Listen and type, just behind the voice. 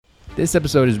This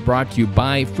episode is brought to you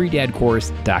by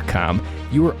freedadcourse.com.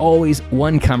 You are always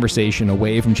one conversation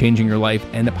away from changing your life,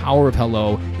 and the power of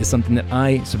hello is something that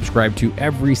I subscribe to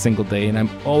every single day, and I'm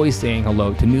always saying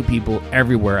hello to new people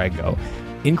everywhere I go.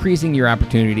 Increasing your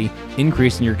opportunity,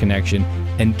 increasing your connection,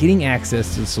 and getting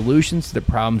access to the solutions to the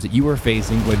problems that you are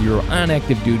facing, whether you're on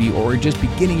active duty or just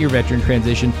beginning your veteran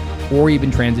transition or even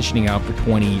transitioning out for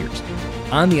 20 years.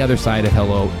 On the other side of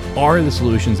hello are the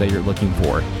solutions that you're looking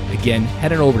for. Again,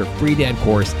 head on over to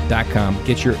freedadcourse.com.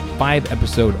 Get your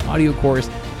 5-episode audio course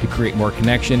to create more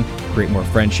connection, create more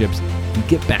friendships, and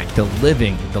get back to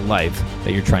living the life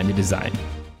that you're trying to design.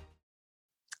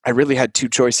 I really had two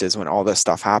choices when all this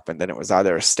stuff happened, and it was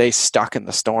either stay stuck in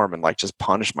the storm and just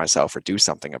punish myself or do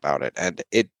something about it. And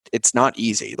it's not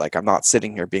easy. I'm not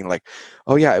sitting here being like,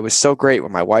 oh yeah, it was so great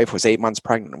when my wife was 8 months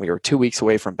pregnant and we were 2 weeks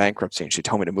away from bankruptcy and she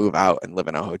told me to move out and live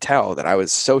in a hotel, that I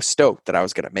was so stoked that I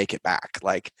was going to make it back.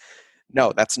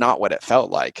 No, that's not what it felt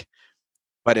like.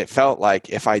 But it felt like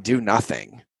if I do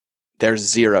nothing, there's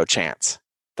zero chance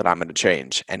that I'm going to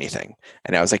change anything.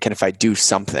 And I was like, and if I do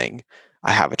something,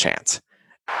 I have a chance.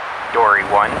 Dory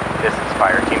 1, this is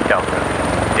Fire Team Delta.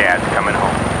 Dad's coming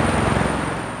home.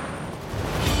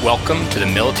 Welcome to the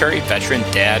Military Veteran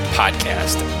Dad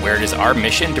Podcast, where it is our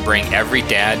mission to bring every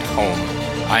dad home.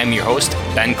 I am your host,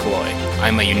 Ben Cloy.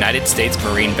 I'm a United States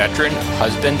Marine veteran,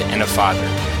 husband, and a father.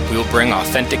 We will bring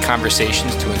authentic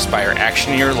conversations to inspire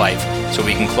action in your life so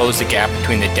we can close the gap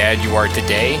between the dad you are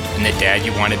today and the dad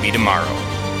you want to be tomorrow.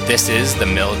 This is the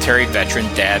Military Veteran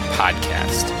Dad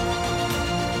Podcast.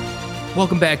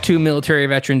 Welcome back to Military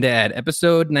Veteran Dad,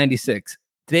 episode 96.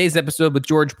 Today's episode with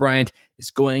George Bryant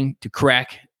is going to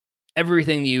crack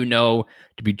everything you know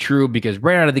to be true, because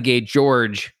right out of the gate,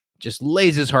 George just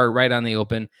lays his heart right on the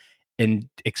open and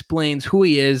explains who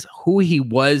he is, who he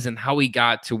was, and how he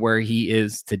got to where he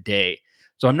is today.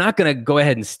 So I'm not going to go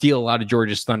ahead and steal a lot of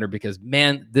George's thunder, because,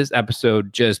 man, this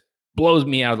episode just blows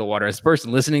me out of the water. As a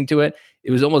person listening to it,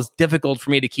 it was almost difficult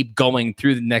for me to keep going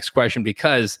through the next question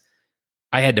because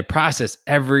I had to process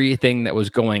everything that was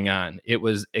going on. It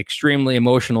was extremely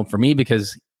emotional for me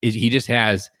because he just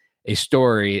has a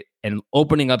story, and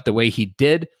opening up the way he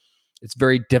did, it's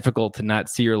very difficult to not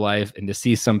see your life and to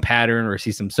see some pattern or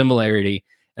see some similarity.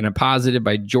 And I'm positive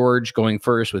by George going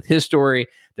first with his story,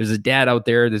 there's a dad out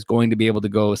there that's going to be able to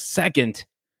go second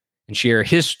and share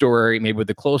his story, maybe with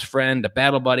a close friend, a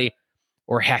battle buddy,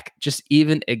 or heck, just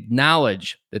even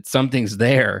acknowledge that something's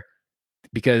there.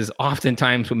 Because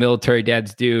oftentimes what military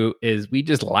dads do is we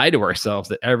just lie to ourselves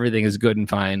that everything is good and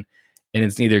fine, and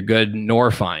it's neither good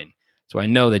nor fine. So I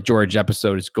know that George's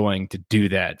episode is going to do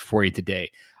that for you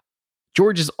today.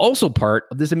 George is also part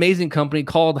of this amazing company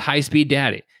called High Speed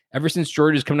Daddy. Ever since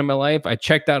George has come to my life, I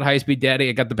checked out High Speed Daddy.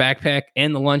 I got the backpack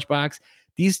and the lunchbox.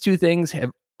 These two things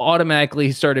have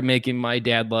automatically started making my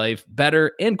dad life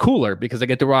better and cooler, because I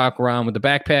get to walk around with the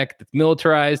backpack that's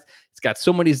militarized. It's got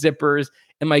so many zippers.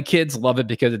 And my kids love it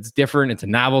because it's different. It's a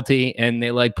novelty, and they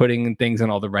like putting things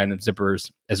in all the random zippers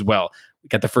as well. We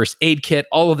got the first aid kit,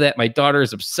 all of that. My daughter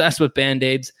is obsessed with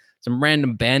Band-Aids. Some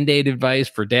random Band-Aid advice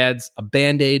for dads. A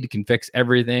Band-Aid can fix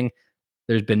everything.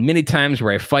 There's been many times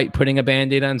where I fight putting a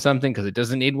Band-Aid on something because it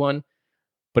doesn't need one.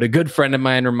 But a good friend of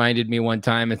mine reminded me one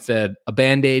time and said, a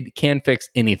Band-Aid can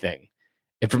fix anything.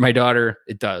 And for my daughter,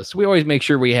 it does. So we always make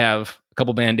sure we have a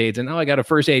couple Band-Aids, and I got a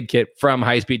first aid kit from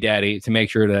High Speed Daddy to make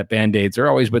sure that Band-Aids are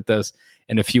always with us,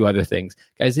 and a few other things.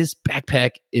 Guys, this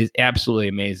backpack is absolutely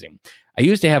amazing. I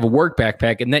used to have a work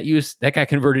backpack, and that got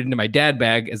converted into my dad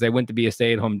bag as I went to be a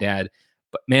stay-at-home dad.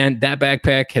 But man, that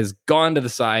backpack has gone to the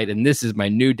side, and this is my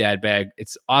new dad bag.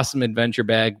 It's an awesome adventure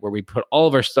bag where we put all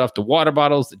of our stuff, the water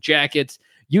bottles, the jackets,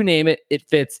 you name it, it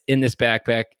fits in this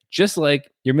backpack, just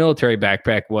like your military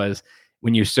backpack was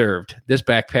when you served. This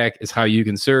backpack is how you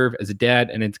can serve as a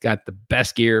dad, and it's got the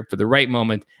best gear for the right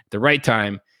moment, at the right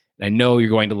time. And I know you're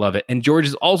going to love it. And George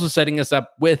is also setting us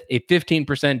up with a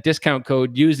 15% discount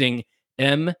code using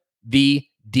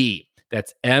MVD.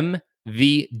 That's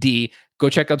MVD. Go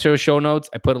check out those show notes.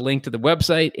 I put a link to the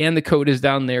website, and the code is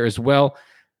down there as well.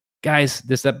 Guys,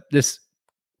 this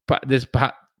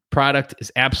product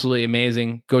is absolutely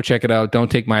amazing. Go check it out. Don't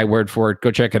take my word for it.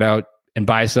 Go check it out and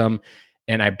buy some.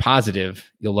 And I'm positive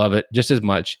you'll love it just as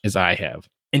much as I have.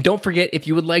 And don't forget, if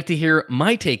you would like to hear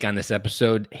my take on this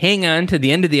episode, hang on to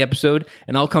the end of the episode,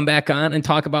 and I'll come back on and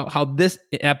talk about how this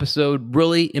episode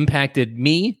really impacted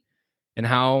me and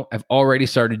how I've already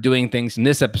started doing things in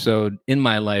this episode in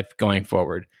my life going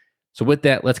forward. So with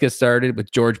that, let's get started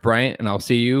with George Bryant, and I'll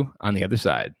see you on the other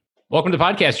side. Welcome to the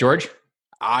podcast, George.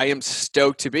 I am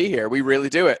stoked to be here. We really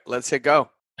do it. Let's hit go.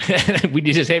 We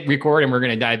just hit record and we're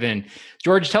going to dive in.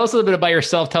 George, tell us a little bit about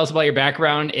yourself. Tell us about your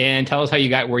background and tell us how you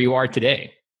got where you are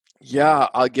today. Yeah,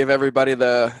 I'll give everybody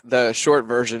the short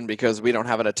version because we don't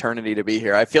have an eternity to be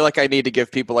here. I feel like I need to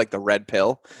give people like the red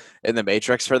pill in the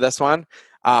Matrix for this one.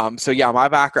 So yeah, my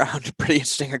background, pretty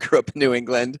interesting. I grew up in New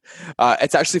England.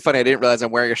 It's actually funny. I didn't realize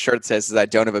I'm wearing a shirt that says I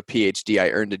don't have a PhD.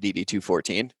 I earned a DD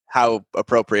 214. How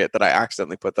appropriate that I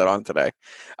accidentally put that on today.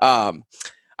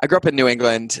 I grew up in New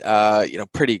England,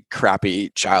 pretty crappy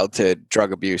childhood,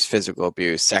 drug abuse, physical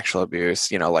abuse, sexual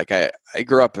abuse. Like I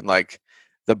grew up in like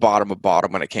the bottom of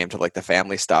bottom when it came to like the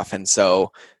family stuff. And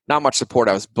so not much support.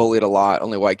 I was bullied a lot,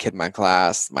 only white kid in my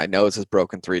class. My nose was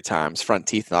broken 3 times, front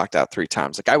teeth knocked out 3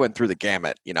 times. Like I went through the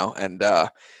gamut, and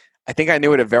I think I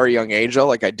knew at a very young age, though,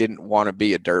 like I didn't want to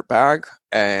be a dirtbag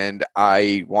and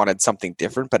I wanted something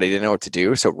different, but I didn't know what to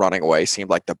do. So running away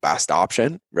seemed like the best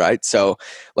option, right? So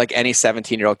like any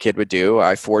 17-year-old kid would do,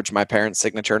 I forged my parents'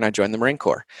 signature and I joined the Marine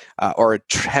Corps or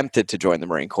attempted to join the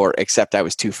Marine Corps, except I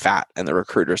was too fat. And the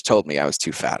recruiters told me I was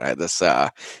too fat. I had this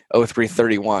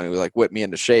 0331 who like whipped me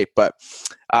into shape, but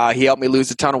he helped me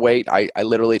lose a ton of weight. I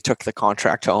literally took the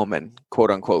contract home and quote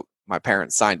unquote, my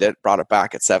parents signed it, brought it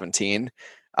back at 17.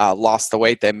 Lost the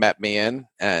weight they met me in,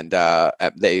 and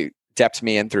they depped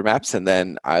me in through MEPS, and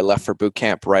then I left for boot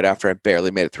camp right after I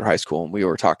barely made it through high school. And we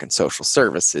were talking social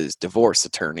services, divorce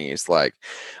attorneys, like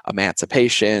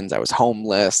emancipations. I was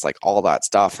homeless, like all that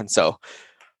stuff. And so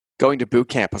going to boot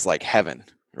camp was like heaven,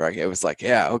 right? It was like,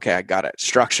 yeah, okay, I got it.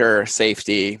 Structure,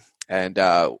 safety, and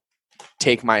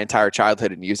take my entire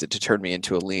childhood and use it to turn me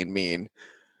into a lean, mean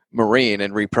Marine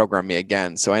and reprogram me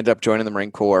again. So I ended up joining the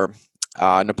Marine Corps.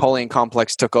 Napoleon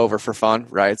Complex took over for fun,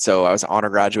 right? So I was an honor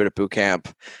graduate at boot camp,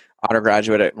 honor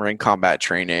graduate at Marine Combat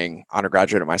Training, honor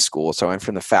graduate at my school. So I went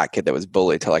from the fat kid that was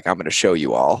bullied to like, I'm going to show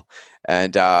you all.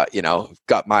 And,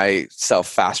 got myself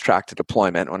fast tracked to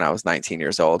deployment when I was 19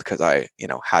 years old because I,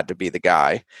 had to be the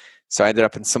guy. So I ended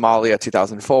up in Somalia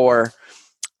 2004.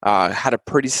 Had a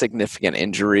pretty significant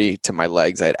injury to my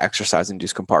legs. I had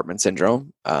exercise-induced compartment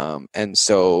syndrome. And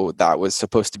so that was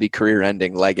supposed to be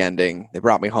career-ending, leg-ending. They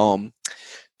brought me home,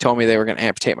 told me they were going to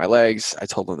amputate my legs. I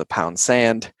told them to pound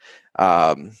sand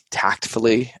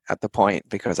tactfully at the point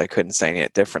because I couldn't say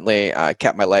it differently. I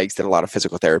kept my legs, did a lot of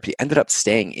physical therapy, ended up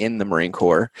staying in the Marine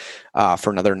Corps for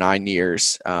another 9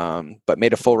 years, but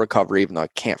made a full recovery even though I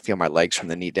can't feel my legs from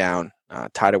the knee down.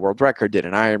 Tied a world record, did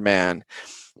an Ironman.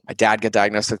 My dad got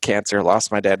diagnosed with cancer,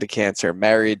 lost my dad to cancer,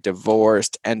 married,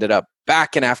 divorced, ended up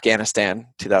back in Afghanistan,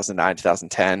 2009,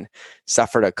 2010,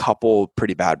 suffered a couple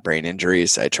pretty bad brain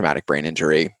injuries, a traumatic brain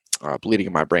injury, bleeding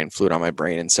in my brain, fluid on my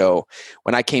brain. And so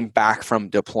when I came back from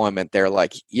deployment, they're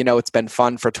like, it's been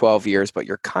fun for 12 years, but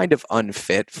you're kind of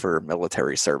unfit for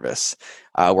military service.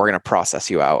 We're going to process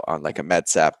you out on like a med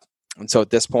sep. And so at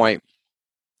this point,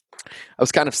 I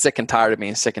was kind of sick and tired of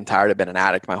being sick and tired. I'd been an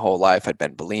addict my whole life. I'd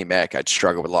been bulimic. I'd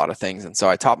struggled with a lot of things. And so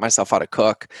I taught myself how to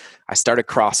cook. I started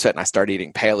CrossFit and I started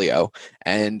eating paleo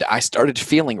and I started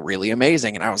feeling really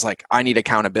amazing. And I was like, I need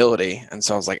accountability. And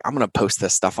so I was like, I'm going to post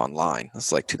this stuff online. This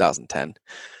is like 2010.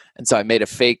 And so I made a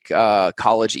fake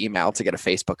college email to get a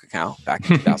Facebook account back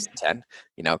in 2010,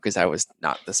 because I was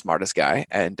not the smartest guy,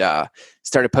 and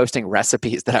started posting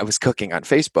recipes that I was cooking on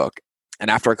Facebook.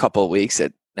 And after a couple of weeks,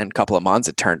 and a couple of months,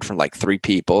 it turned from like 3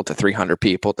 people to 300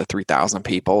 people to 3,000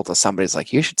 people to somebody's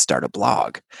like, you should start a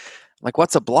blog. I'm like,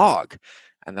 what's a blog?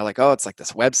 And they're like, oh, it's like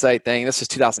this website thing. This was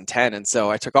 2010. And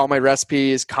so I took all my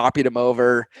recipes, copied them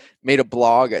over, made a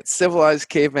blog at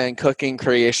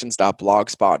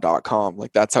civilizedcavemancookingcreations.blogspot.com.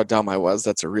 Like that's how dumb I was.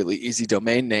 That's a really easy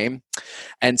domain name.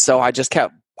 And so I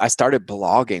started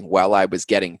blogging while I was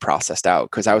getting processed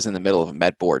out because I was in the middle of a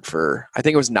med board for, I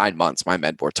think it was 9 months. My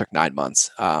med board took 9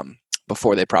 months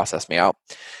before they processed me out.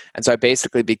 And so I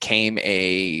basically became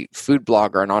a food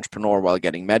blogger, an entrepreneur while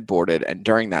getting med boarded. And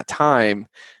during that time,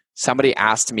 somebody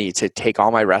asked me to take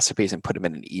all my recipes and put them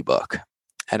in an ebook.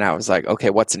 And I was like, okay,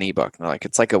 what's an ebook? And they're like,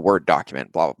 it's like a Word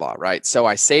document, blah, blah, blah, right? So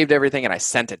I saved everything and I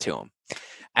sent it to them.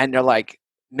 And they're like,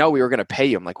 no, we were going to pay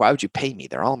you. I'm like, why would you pay me?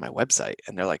 They're all on my website.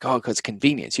 And they're like, oh, because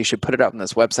convenience. You should put it up on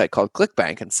this website called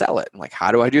ClickBank and sell it. I'm like,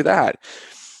 how do I do that?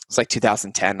 It's like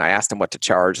 2010. I asked them what to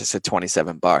charge. I said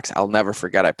 $27. I'll never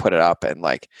forget. I put it up and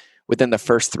like within the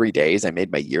first 3 days, I made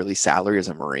my yearly salary as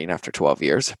a Marine after 12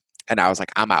 years. And I was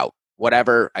like, I'm out.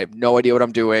 Whatever. I have no idea what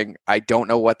I'm doing. I don't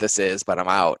know what this is, but I'm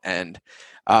out. And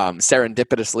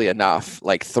serendipitously enough,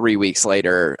 like 3 weeks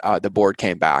later, the board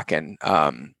came back and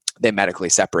they medically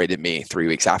separated me 3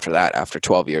 weeks after that, after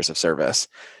 12 years of service.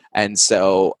 And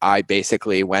so I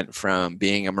basically went from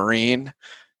being a Marine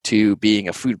to being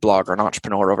a food blogger and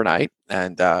entrepreneur overnight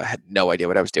and had no idea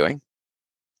what I was doing.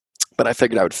 but I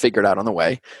figured I would figure it out on the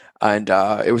way. And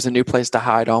it was a new place to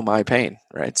hide all my pain,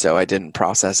 right? So I didn't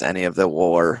process any of the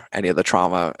war, any of the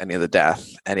trauma, any of the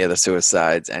death, any of the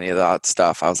suicides, any of that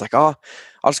stuff. I was like, oh,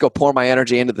 I'll just go pour my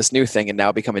energy into this new thing and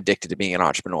now become addicted to being an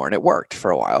entrepreneur. And it worked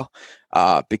for a while.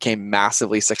 Became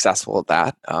massively successful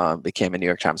at that. Became a New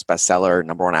York Times bestseller,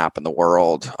 #1 app in the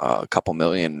world, a couple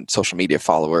million social media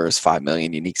followers, 5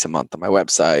 million uniques a month on my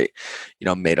website,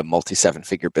 made a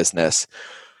multi-7-figure business.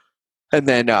 And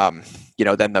then,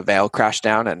 then the veil crashed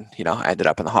down and, I ended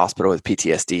up in the hospital with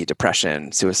PTSD,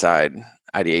 depression, suicide,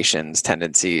 ideations,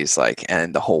 tendencies,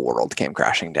 and the whole world came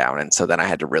crashing down. And so then I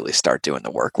had to really start doing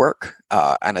the work.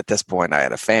 And at this point I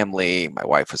had a family, my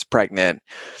wife was pregnant.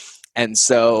 And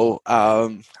so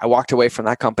I walked away from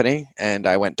that company and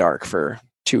I went dark for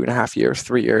 2.5 years,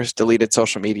 3 years, deleted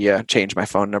social media, changed my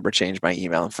phone number, changed my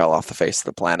email, and fell off the face of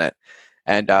the planet.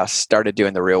 And started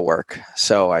doing the real work.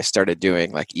 So I started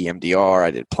doing EMDR, I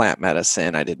did plant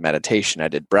medicine, I did meditation, I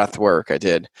did breath work, I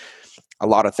did a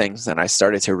lot of things. And I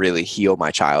started to really heal my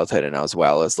childhood, and as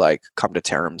well as come to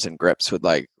terms and grips with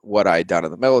what I had done in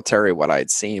the military, what I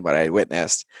had seen, what I had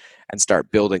witnessed, and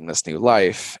start building this new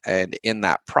life. And in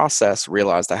that process,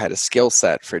 realized I had a skill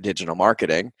set for digital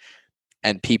marketing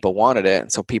and people wanted it.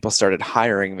 And so people started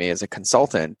hiring me as a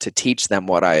consultant to teach them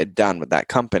what I had done with that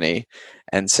company.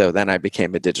 And so then I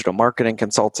became a digital marketing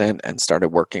consultant and started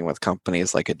working with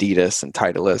companies like Adidas and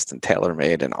Titleist and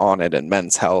TaylorMade and Onnit and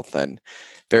Men's Health, and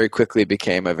very quickly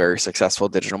became a very successful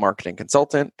digital marketing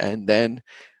consultant. And then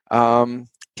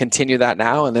continue that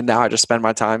now. And then now I just spend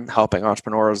my time helping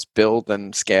entrepreneurs build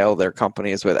and scale their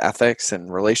companies with ethics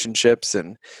and relationships,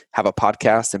 and have a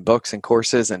podcast and books and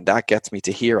courses. And that gets me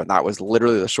to here. And that was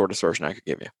literally the shortest version I could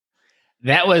give you.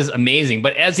 That was amazing.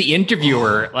 But as the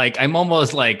interviewer, I'm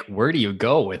almost where do you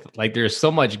go with, there's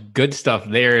so much good stuff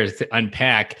there to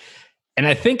unpack. And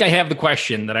I think I have the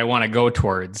question that I want to go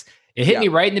towards. It hit me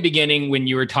right in the beginning when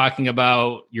you were talking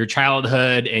about your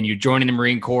childhood and you joining the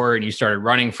Marine Corps and you started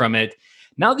running from it.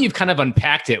 Now that you've kind of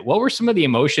unpacked it, what were some of the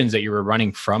emotions that you were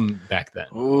running from back then?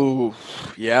 Ooh,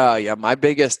 yeah. My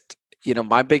biggest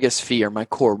fear, my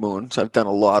core wounds. I've done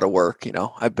a lot of work.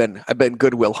 I've been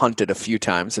Goodwill hunted a few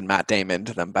times and Matt Damon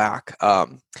to them back.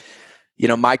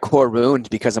 My core wound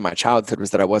because of my childhood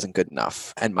was that I wasn't good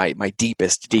enough, and my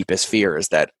deepest fear is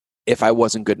that if I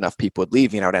wasn't good enough, people would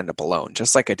leave me and I would end up alone,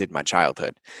 just like I did in my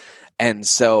childhood. And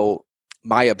so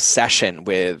my obsession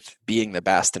with being the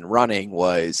best and running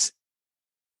was,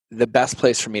 the best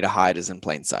place for me to hide is in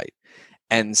plain sight.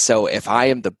 And so if I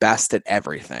am the best at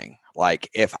everything,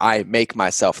 if I make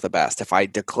myself the best, if I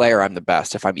declare I'm the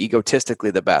best, if I'm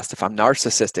egotistically the best, if I'm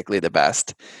narcissistically the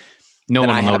best, no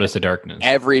one will notice the darkness.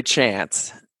 Every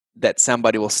chance that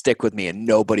somebody will stick with me and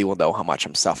nobody will know how much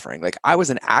I'm suffering. I was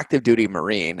an active duty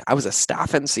Marine. I was a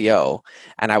staff NCO,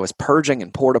 and I was purging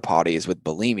in porta potties with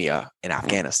bulimia in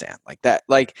Afghanistan.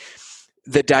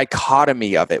 The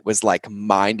dichotomy of it was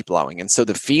mind blowing. And so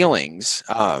the feelings,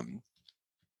 I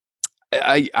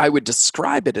would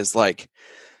describe it as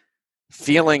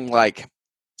feeling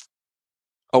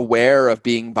aware of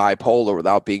being bipolar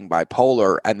without being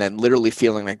bipolar, and then literally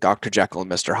feeling like Dr. Jekyll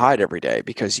and Mr. Hyde every day,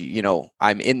 because,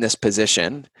 I'm in this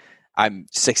position. I'm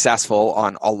successful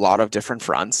on a lot of different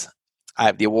fronts. I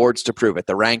have the awards to prove it,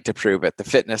 the rank to prove it, the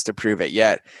fitness to prove it,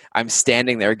 yet I'm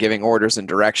standing there giving orders and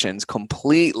directions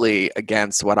completely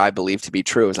against what I believe to be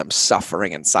true, as I'm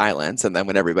suffering in silence. And then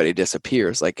when everybody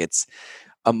disappears, it's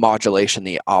a modulation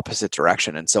the opposite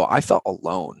direction. And so I felt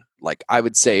alone. I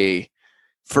would say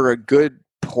for a good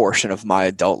portion of my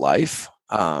adult life,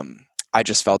 I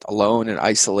just felt alone and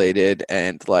isolated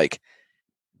and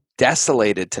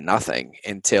desolated to nothing,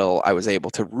 until I was able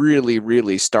to really,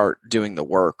 really start doing the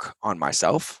work on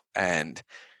myself. And,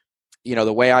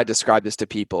 the way I describe this to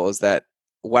people is that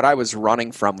what I was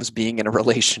running from was being in a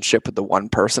relationship with the one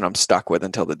person I'm stuck with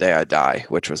until the day I die,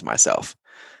 which was myself.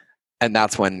 And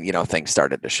that's when, things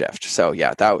started to shift. So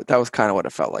yeah, that was kind of what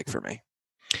it felt like for me.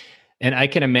 And I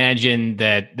can imagine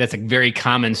that that's a very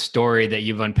common story that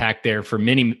you've unpacked there for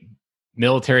many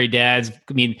military dads.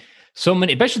 I mean, so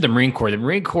many, especially the Marine Corps. The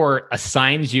Marine Corps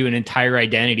assigns you an entire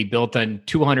identity built on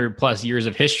 200 plus years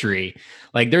of history.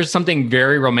 There's something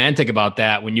very romantic about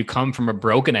that when you come from a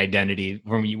broken identity,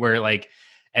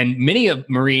 and many of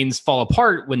Marines fall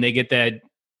apart when they get that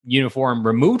uniform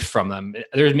removed from them.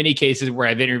 There's many cases where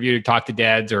I've interviewed or talked to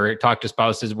dads or talked to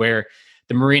spouses where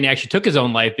the Marine actually took his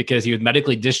own life because he was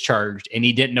medically discharged and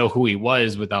he didn't know who he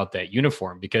was without that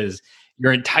uniform, because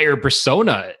your entire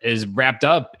persona is wrapped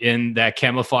up in that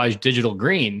camouflage digital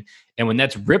green. And when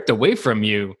that's ripped away from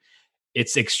you,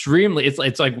 it's extremely,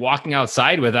 it's like walking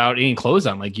outside without any clothes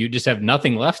on. Like you just have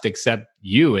nothing left except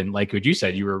you. And like what you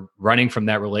said, you were running from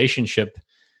that relationship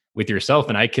with yourself.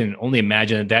 And I can only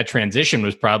imagine that transition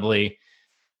was probably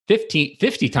 50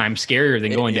 times scarier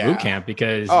than going to boot camp,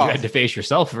 because you had to face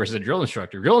yourself versus a drill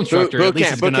instructor. Drill instructor, boot at least,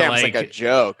 camp, is going to like a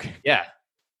joke. Yeah.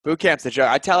 Boot camp's a joke.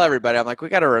 I tell everybody, I'm like, we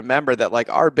got to remember that like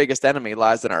our biggest enemy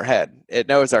lies in our head. It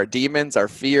knows our demons, our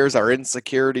fears, our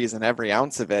insecurities, and every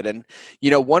ounce of it. And,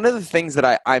 one of the things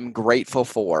that I'm grateful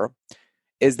for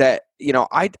is that,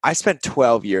 I spent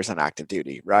 12 years on active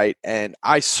duty, right? And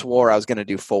I swore I was going to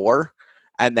do 4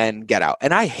 and then get out.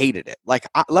 And I hated it. Like,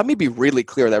 let me be really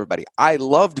clear with everybody. I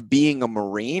loved being a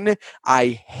Marine. I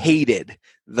hated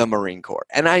the Marine Corps.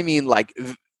 And I mean, like,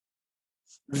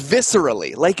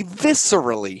 viscerally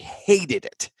hated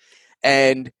it.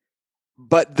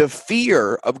 But the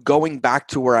fear of going back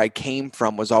to where I came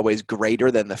from was always greater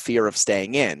than the fear of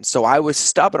staying in. So I was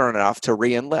stubborn enough to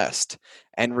re-enlist.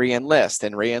 And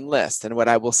what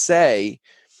I will say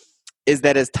is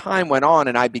that as time went on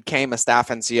and I became a staff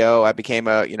NCO, I became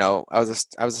I was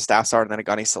a staff sergeant, then a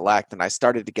gunny select, and I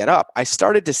started to get up. I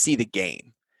started to see the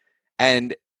game.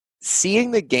 And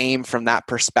seeing the game from that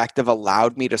perspective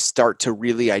allowed me to start to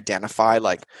really identify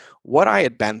like what I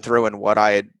had been through and what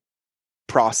I had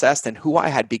processed and who I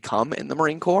had become in the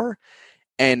Marine Corps,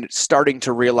 and starting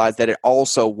to realize that it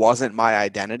also wasn't my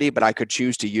identity, but I could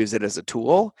choose to use it as a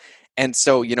tool. And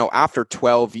so, after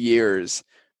 12 years,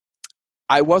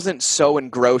 I wasn't so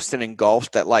engrossed and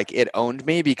engulfed that like it owned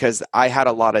me, because I had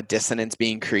a lot of dissonance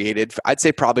being created. I'd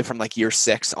say probably from like year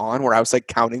 6 on, where I was like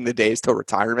counting the days till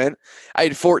retirement. I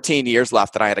had 14 years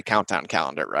left and I had a countdown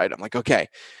calendar, right? I'm like, okay,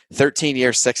 13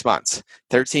 years, 6 months,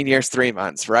 13 years, 3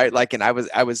 months, right? Like, and I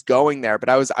was going there, but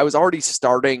I was already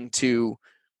starting to,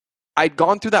 I'd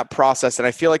gone through that process, and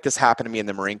I feel like this happened to me in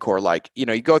the Marine Corps. Like,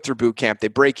 you go through boot camp, they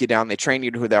break you down, they train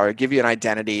you to who they are, give you an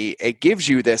identity. It gives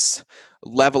you this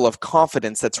level of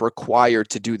confidence that's required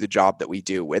to do the job that we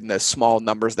do in the small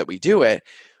numbers that we do it.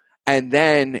 And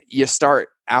then you start,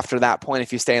 after that point,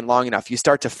 if you stay in long enough, you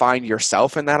start to find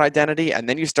yourself in that identity, and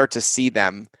then you start to see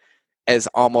them as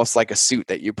almost like a suit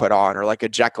that you put on, or like a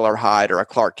Jekyll or Hyde or a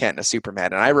Clark Kent and a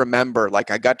Superman. And I remember,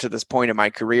 like, I got to this point in my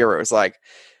career where it was like,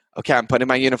 okay, I'm putting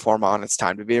my uniform on. It's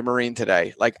time to be a Marine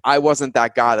today. Like, I wasn't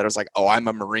that guy that was like, oh, I'm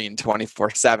a Marine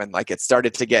 24/7. Like, it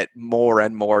started to get more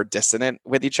and more dissonant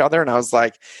with each other. And I was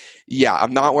like, yeah,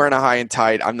 I'm not wearing a high and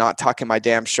tight. I'm not tucking my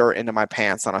damn shirt into my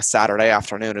pants on a Saturday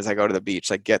afternoon as I go to the beach.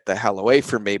 Like, get the hell away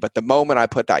from me. But the moment I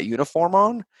put that uniform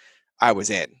on, I was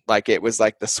in. Like, it was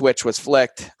like the switch was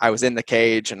flicked. I was in the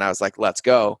cage and I was like, let's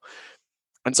go.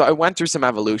 And so I went through some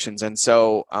evolutions. And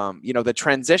so, the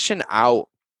transition out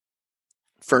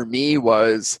for me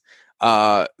was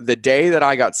the day that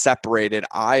I got separated.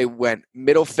 I went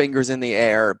middle fingers in the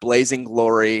air, blazing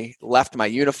glory, left my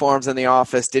uniforms in the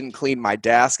office, didn't clean my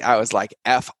desk. I was like,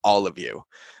 F all of you.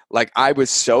 Like, I was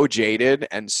so jaded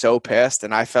and so pissed,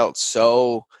 and I felt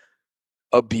so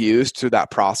abused through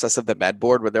that process of the med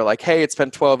board, where they're like, hey, it's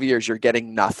been 12 years, you're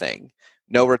getting nothing.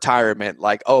 No retirement.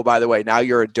 Like, oh, by the way, now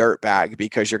you're a dirt bag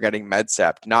because you're getting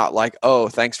med-sept. Not like, oh,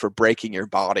 thanks for breaking your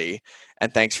body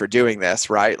and thanks for doing this,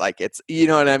 right? Like, it's, you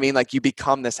know what I mean? Like, you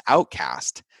become this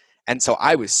outcast. And so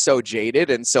I was so jaded.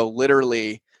 And so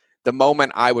literally the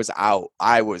moment I was out,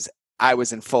 I was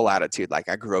in full attitude. Like,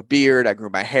 I grew a beard, I grew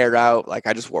my hair out. Like,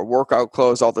 I just wore workout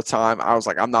clothes all the time. I was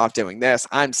like, I'm not doing this.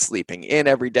 I'm sleeping in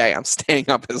every day. I'm staying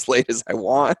up as late as I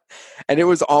want. And it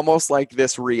was almost like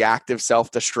this reactive,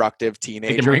 self-destructive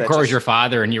teenager. Like the Marine Corps was your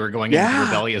father and you were going into the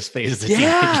rebellious phase as a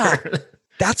teenager.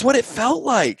 That's what it felt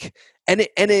like.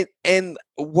 And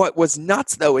what was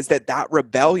nuts though is that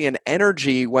rebellion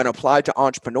energy, when applied to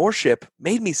entrepreneurship,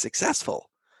 made me successful.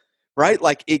 Right?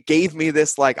 Like, it gave me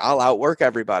this, like, I'll outwork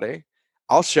everybody.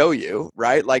 I'll show you,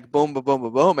 right? Like, boom, boom, boom,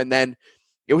 boom, boom. And then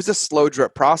it was a slow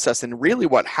drip process. And really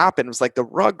what happened was, like, the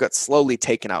rug got slowly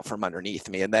taken out from underneath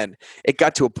me. And then it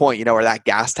got to a point, where that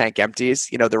gas tank empties,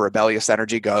 the rebellious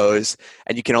energy goes,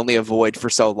 and you can only avoid for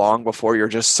so long before you're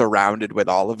just surrounded with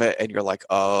all of it. And you're like,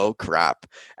 oh crap.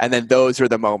 And then those are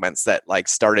the moments that, like,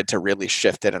 started to really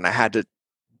shift it. And I had to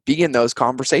be in those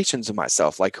conversations with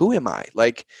myself. Like, who am I?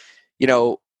 Like,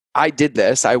 I did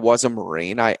this. I was a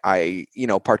Marine. I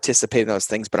participated in those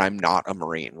things, but I'm not a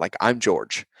Marine. Like, I'm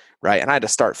George, right? And I had to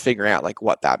start figuring out, like,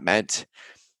 what that meant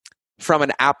from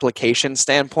an application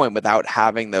standpoint without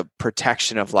having the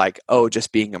protection of, like, oh,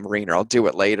 just being a Marine, or I'll do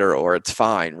it later, or it's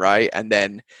fine, right? And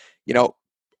then,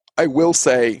 I will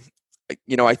say,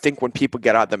 I think when people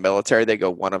get out of the military, they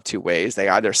go one of two ways. They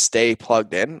either stay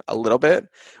plugged in a little bit,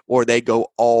 or they go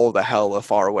all the hell as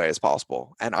far away as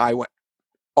possible. And I went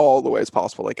all the ways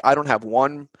possible. Like, I don't have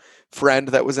one friend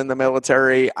that was in the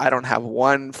military. I don't have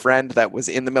one friend that was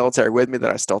in the military with me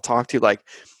that I still talk to. Like,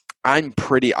 I'm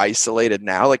pretty isolated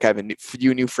now. Like, I have a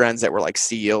few new friends that were like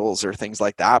SEALs or things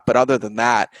like that. But other than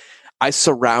that, I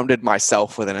surrounded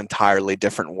myself with an entirely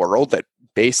different world that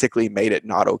basically made it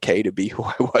not okay to be who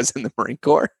I was in the Marine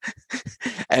Corps.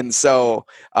 And so,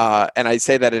 and I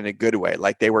say that in a good way.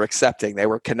 Like, they were accepting, they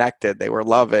were connected, they were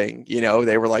loving,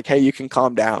 they were like, hey, you can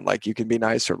calm down. Like, you can be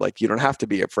nicer. Like, you don't have to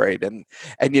be afraid. And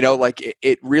like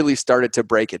it really started to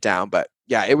break it down. But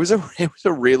yeah, it was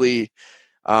a really,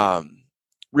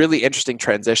 really interesting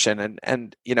transition.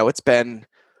 And it's been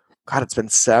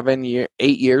 8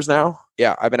 years now.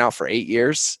 Yeah, I've been out for 8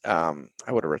 years.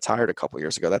 I would have retired a couple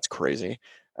years ago. That's crazy.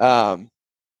 And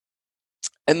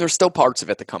there's still parts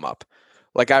of it that come up.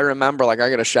 Like, I remember, like,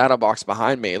 I got a shadow box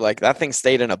behind me. Like, that thing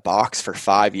stayed in a box for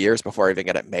 5 years before I even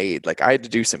got it made. Like, I had to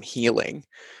do some healing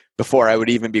before I would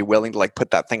even be willing to like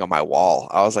put that thing on my wall.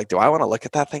 I was like, do I want to look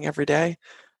at that thing every day?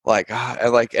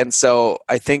 And so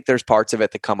I think there's parts of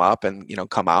it that come up and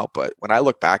come out. But when I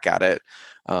look back at it,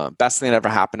 best thing that ever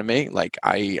happened to me. Like,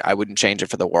 I wouldn't change it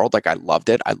for the world. Like, I loved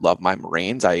it. I love my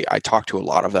Marines. I talk to a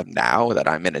lot of them now that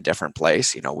I'm in a different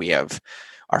place. We have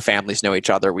our families know each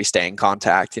other. We stay in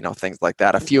contact, things like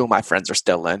that. A few of my friends are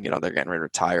still in, they're getting ready to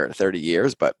retire at 30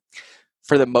 years. But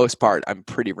for the most part, I'm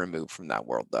pretty removed from that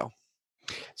world though.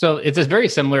 So it's very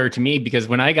similar to me, because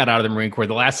when I got out of the Marine Corps,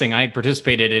 the last thing I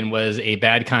participated in was a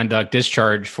bad conduct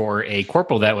discharge for a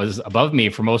corporal that was above me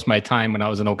for most of my time when I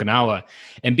was in Okinawa.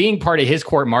 And being part of his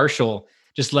court martial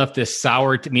just left this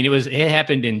sour. It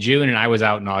happened in June and I was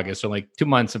out in August. So like 2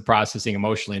 months of processing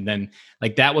emotionally. And then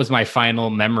like that was my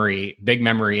final memory, big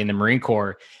memory in the Marine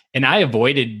Corps. And I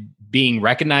avoided being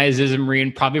recognized as a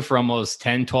Marine probably for almost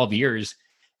 10, 12 years.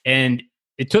 And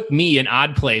it took me an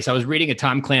odd place. I was reading a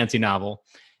Tom Clancy novel,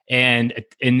 and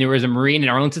there was a Marine in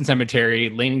Arlington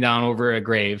Cemetery leaning down over a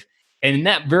grave. And in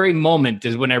that very moment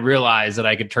is when I realized that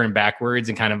I could turn backwards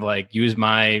and kind of like use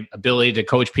my ability to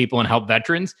coach people and help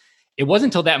veterans. It wasn't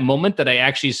until that moment that I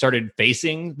actually started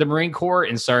facing the Marine Corps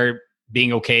and started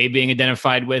being okay, being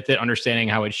identified with it, understanding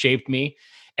how it shaped me.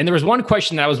 And there was one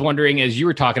question that I was wondering, as you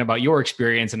were talking about your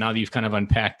experience and now that you've kind of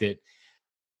unpacked it.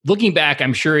 Looking back,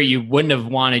 I'm sure you wouldn't have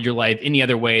wanted your life any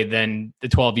other way than the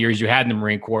 12 years you had in the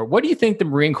Marine Corps. What do you think the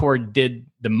Marine Corps did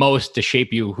the most to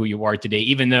shape you who you are today,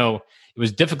 even though it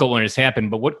was difficult when it's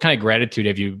happened? But what kind of gratitude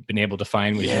have you been able to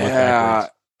find when you look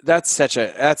backwards? That's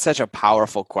such a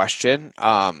powerful question.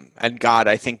 And God,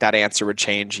 I think that answer would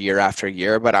change year after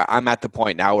year. But I'm at the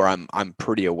point now where I'm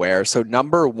pretty aware. So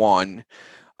number one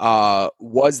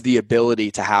was the ability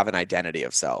to have an identity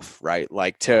of self, right?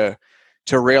 Like to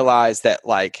realize that,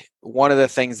 like, one of the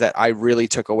things that I really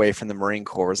took away from the Marine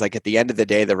Corps was, like, at the end of the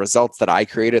day, the results that I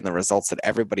created and the results that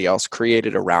everybody else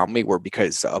created around me were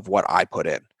because of what I put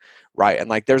in, right? And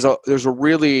like, there's a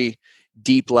really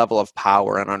deep level of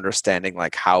power and understanding,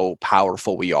 like, how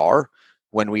powerful we are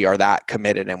when we are that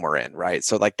committed and we're in, right?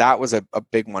 So like, that was a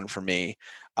big one for me.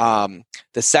 The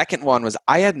second one was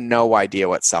I had no idea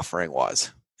what suffering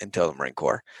was until the Marine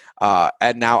Corps.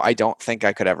 And now I don't think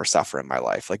I could ever suffer in my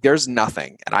life. Like, there's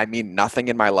nothing, and I mean nothing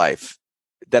in my life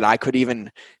that I could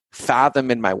even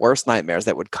fathom in my worst nightmares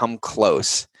that would come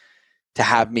close to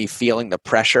have me feeling the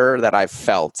pressure that I've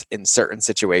felt in certain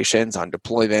situations, on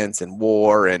deployments and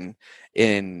war and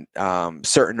in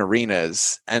certain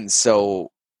arenas. And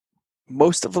so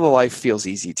most of the life feels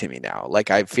easy to me now. Like,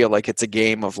 I feel like it's a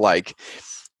game of like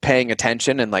paying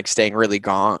attention and like staying really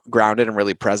grounded and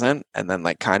really present, and then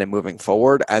like kind of moving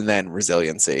forward. And then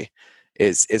resiliency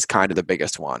is kind of the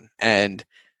biggest one. And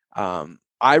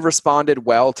I responded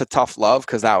well to tough love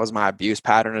because that was my abuse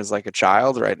pattern as like a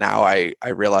child. Right now, I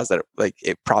realize that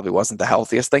it probably wasn't the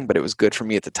healthiest thing, but it was good for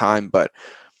me at the time. But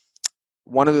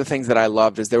one of the things that I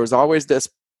loved is there was always this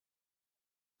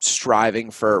striving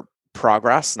for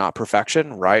progress, not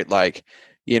perfection, right? Like,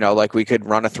 like we could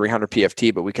run a 300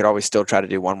 PFT, but we could always still try to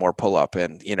do one more pull-up.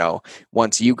 And,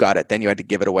 once you got it, then you had to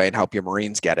give it away and help your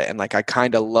Marines get it. And like, I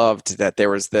kind of loved that there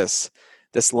was this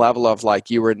level of like,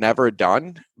 you were never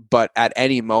done, but at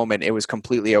any moment it was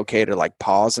completely okay to like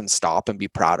pause and stop and be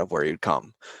proud of where you'd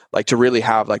come. Like, to really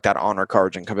have like that honor,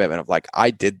 courage, and commitment of like,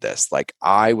 I did this, like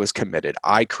I was committed,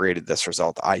 I created this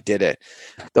result, I did it.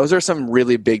 Those are some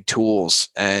really big tools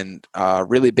and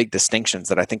really big distinctions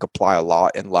that I think apply a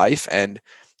lot in life. And,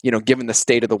 given the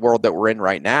state of the world that we're in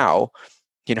right now,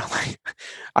 like,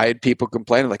 I had people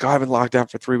complaining like, oh, I've been locked down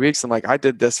for 3 weeks. I'm like, I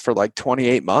did this for like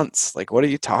 28 months. Like, what are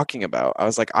you talking about? I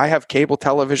was like, I have cable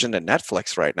television and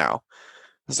Netflix right now.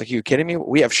 I was like, are you kidding me?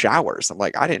 We have showers. I'm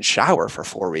like, I didn't shower for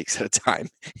 4 weeks at a time.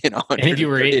 And if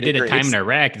you did a time in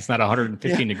Iraq, it's not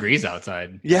 115 degrees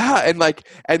outside. Yeah.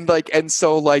 And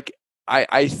so like,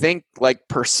 I think like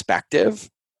perspective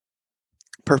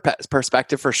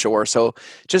for sure. So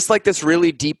just like this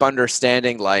really deep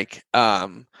understanding, like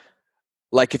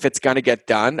if it's going to get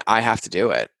done, I have to do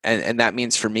it. And that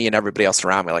means for me and everybody else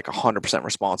around me, like 100%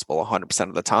 responsible 100%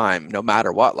 of the time, no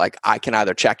matter what. Like I can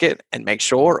either check it and make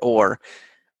sure, or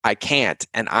I can't,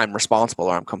 and I'm responsible,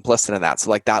 or I'm complicit in that. So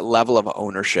like that level of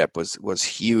ownership was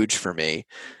huge for me.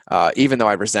 Even though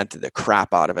I resented the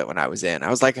crap out of it when I was in, I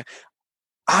was like,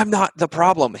 I'm not the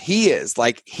problem. He is.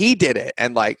 Like he did it.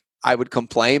 And like I would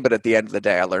complain, but at the end of the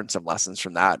day, I learned some lessons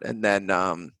from that. And then,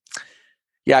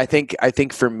 yeah, I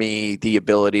think for me, the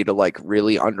ability to like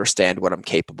really understand what I'm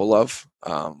capable of.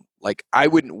 Like I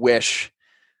wouldn't wish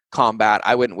combat,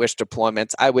 I wouldn't wish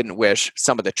deployments, I wouldn't wish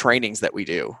some of the trainings that we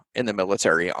do in the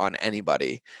military on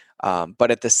anybody.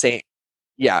 But at the same,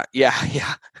 yeah.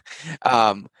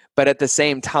 But at the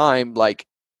same time, like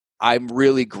I'm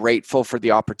really grateful for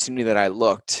the opportunity that I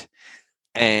looked.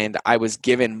 And I was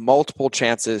given multiple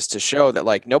chances to show that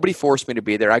like nobody forced me to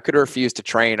be there. I could have refused to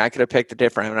train. I could have picked a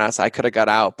different MS. I could have got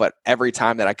out. But every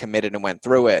time that I committed and went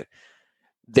through it,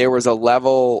 there was a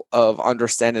level of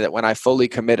understanding that when I fully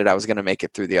committed, I was going to make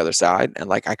it through the other side. And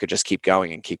like I could just keep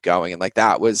going and keep going. And like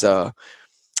that was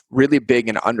really big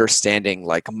in understanding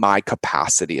like my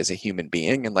capacity as a human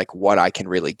being and like what I can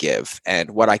really give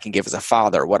and what I can give as a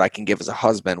father, what I can give as a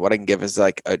husband, what I can give as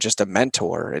like just a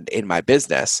mentor in my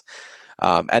business.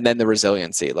 And then the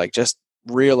resiliency, like just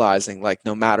realizing like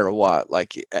no matter what,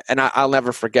 like, and I'll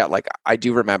never forget, like I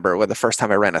do remember when the first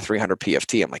time I ran a 300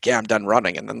 PFT, I'm like, yeah, I'm done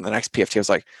running. And then the next PFT was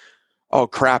like, oh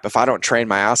crap, if I don't train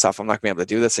my ass off, I'm not gonna be able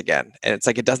to do this again. And it's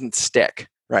like, it doesn't stick,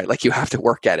 right? Like you have to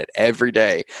work at it every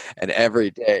day and every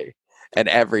day and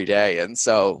every day. And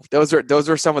so those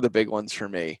are some of the big ones for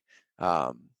me.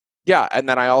 Yeah. And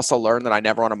then I also learned that I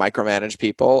never want to micromanage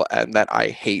people and that I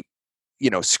hate,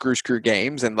 screw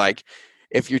games. And like,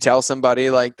 if you tell somebody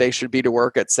like they should be to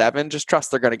work at 7, just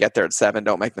trust they're going to get there at 7.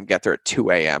 Don't make them get there at 2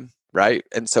 a.m. Right.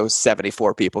 And so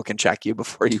 74 people can check you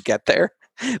before you get there.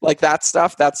 Like that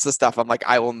stuff, that's the stuff I'm like,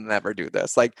 I will never do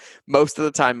this. Like most of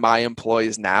the time my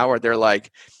employees now they're like,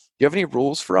 do you have any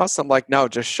rules for us? I'm like, no,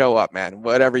 just show up, man.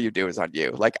 Whatever you do is on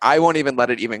you. Like I won't even let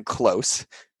it even close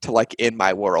to like in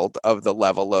my world of the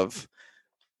level of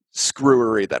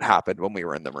screwery that happened when we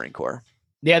were in the Marine Corps.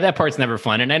 Yeah, that part's never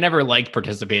fun. And I never liked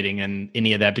participating in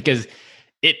any of that because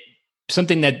it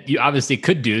something that you obviously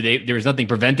could do. There was nothing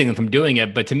preventing them from doing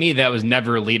it. But to me, that was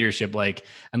never leadership. Like,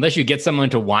 unless you get someone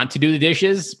to want to do the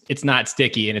dishes, it's not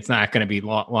sticky and it's not going to be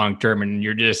long term. And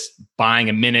you're just buying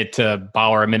a minute to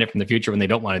borrow a minute from the future when they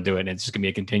don't want to do it. And it's just going to be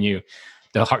a continue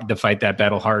to fight that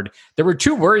battle hard. There were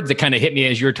 2 words that kind of hit me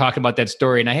as you were talking about that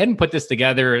story. And I hadn't put this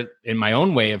together in my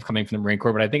own way of coming from the Marine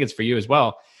Corps, but I think it's for you as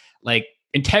well. Like,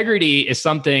 integrity is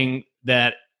something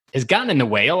that has gotten in the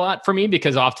way a lot for me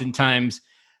because oftentimes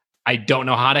I don't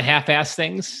know how to half-ass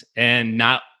things, and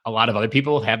not a lot of other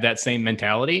people have that same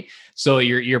mentality. So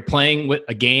you're playing with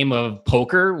a game of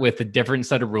poker with a different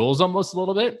set of rules almost a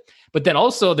little bit. But then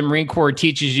also the Marine Corps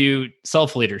teaches you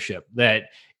self-leadership, that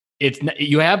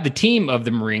you have the team of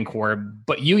the Marine Corps,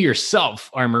 but you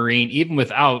yourself are Marine even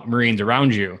without Marines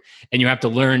around you. And you have to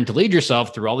learn to lead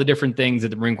yourself through all the different things that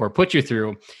the Marine Corps puts you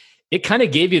through. It kind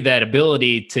of gave you that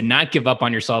ability to not give up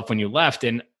on yourself when you left.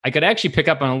 And I could actually pick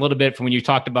up on a little bit from when you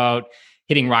talked about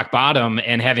hitting rock bottom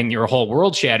and having your whole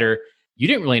world shatter. You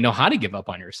didn't really know how to give up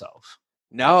on yourself.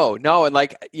 No. And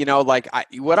like,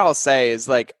 what I'll say is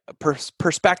like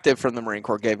perspective from the Marine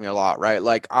Corps gave me a lot, right?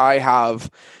 Like I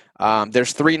have,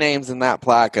 there's 3 names in that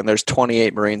plaque and there's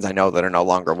 28 Marines I know that are no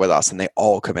longer with us, and they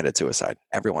all committed suicide.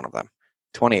 Every one of them,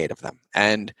 28 of them.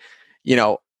 And,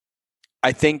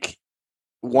 I think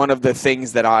one of the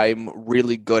things that I'm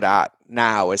really good at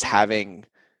now is having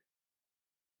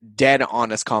dead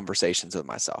honest conversations with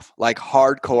myself, like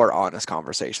hardcore honest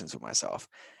conversations with myself.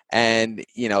 And,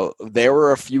 there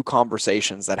were a few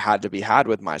conversations that had to be had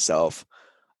with myself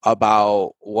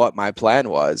about what my plan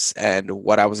was and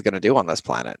what I was going to do on this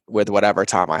planet with whatever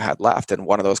time I had left. And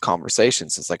one of those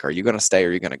conversations is like, are you going to stay or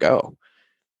are you going to go?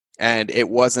 And it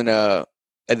wasn't and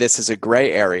this is a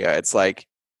gray area. It's like,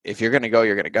 if you're going to go,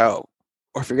 you're going to go.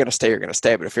 Or if you're going to stay, you're going to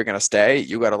stay. But if you're going to stay,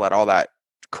 you got to let all that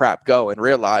crap go and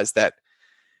realize that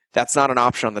that's not an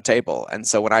option on the table. And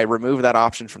so when I removed that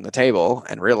option from the table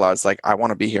and realized like, I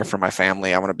want to be here for my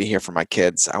family, I want to be here for my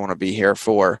kids, I want to be here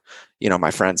for,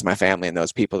 my friends, my family, and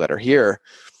those people that are here,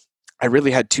 I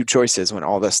really had two choices when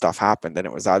all this stuff happened, and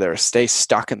it was either stay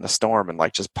stuck in the storm and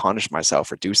like just punish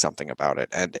myself or do something about it.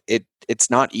 And it's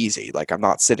not easy. Like, I'm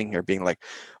not sitting here being like,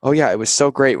 oh yeah, it was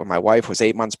so great when my wife was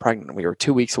 8 months pregnant and we were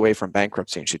 2 weeks away from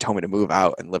bankruptcy and she told me to move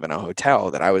out and live in a hotel,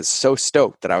 that I was so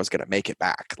stoked that I was going to make it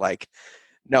back. Like,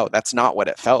 no, that's not what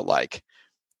it felt like.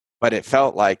 But it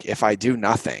felt like if I do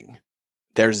nothing,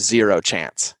 there's zero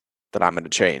chance that I'm going to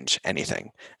change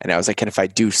anything. And I was like, and if I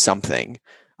do something,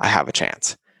 I have a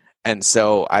chance. And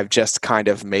so I've just kind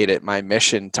of made it my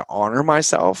mission to honor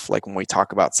myself. Like, when we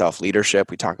talk about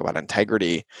self-leadership, we talk about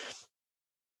integrity.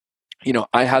 You know,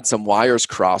 I had some wires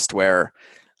crossed where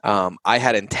I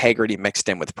had integrity mixed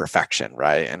in with perfection,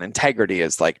 right? And integrity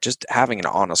is like just having an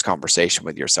honest conversation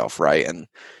with yourself, right? And,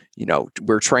 you know,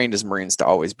 we're trained as Marines to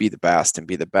always be the best and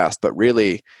be the best, but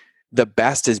really the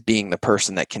best is being the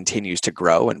person that continues to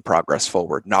grow and progress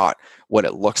forward, not what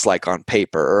it looks like on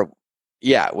paper or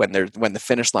when the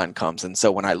finish line comes. And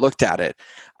so when I looked at it,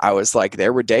 I was like,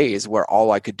 there were days where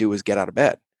all I could do was get out of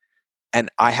bed. And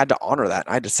I had to honor that.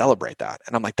 I had to celebrate that.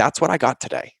 And I'm like, that's what I got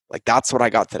today. Like, that's what I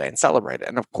got today, and celebrate it.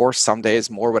 And of course, some days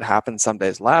more would happen, some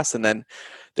days less. And then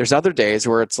there's other days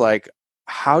where it's like,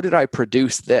 how did I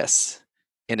produce this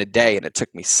in a day? And it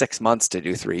took me 6 months to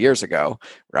do 3 years ago,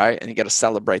 right? And you got to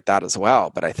celebrate that as well.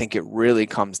 But I think it really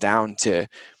comes down to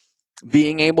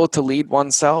being able to lead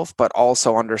oneself, but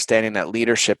also understanding that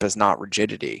leadership is not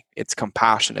rigidity. It's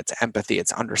compassion, it's empathy,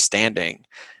 it's understanding.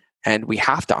 And we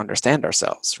have to understand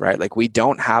ourselves, right? Like, we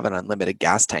don't have an unlimited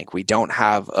gas tank. We don't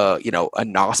have a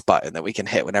NOS button that we can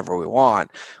hit whenever we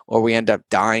want, or we end up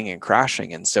dying and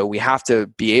crashing. And so we have to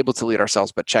be able to lead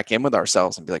ourselves, but check in with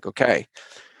ourselves and be like, okay,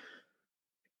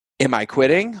 am I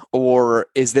quitting, or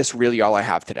is this really all I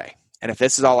have today? And if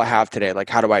this is all I have today, like,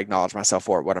 how do I acknowledge myself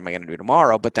for it? What am I going to do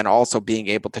tomorrow? But then also being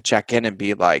able to check in and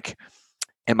be like,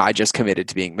 am I just committed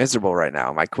to being miserable right now?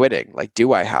 Am I quitting? Like,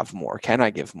 do I have more? Can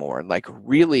I give more? And like,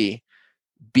 really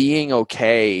being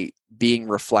okay, being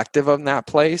reflective of that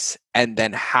place, and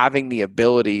then having the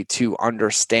ability to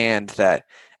understand that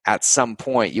at some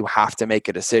point you have to make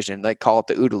a decision. Like, call it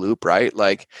the OODA loop, right?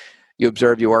 Like, you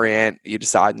observe, you orient, you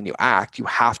decide, and you act. You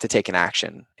have to take an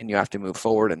action and you have to move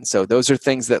forward. And so those are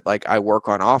things that like I work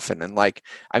on often. And like,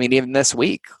 I mean, even this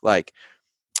week, like,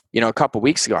 you know, a couple of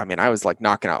weeks ago, I mean, I was like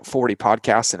knocking out 40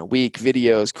 podcasts in a week,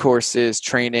 videos, courses,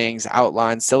 trainings,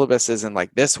 outlines, syllabuses. And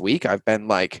like this week, I've been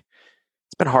like,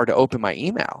 it's been hard to open my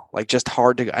email, like just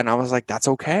hard to, and I was like, that's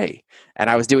okay. And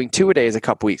I was doing 2-a-days a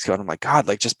couple weeks ago, and I'm like, God,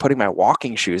 like just putting my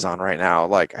walking shoes on right now,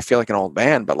 like I feel like an old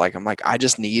man, but like, I'm like, I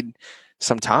just need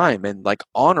some time, and like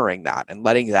honoring that and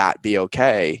letting that be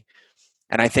okay.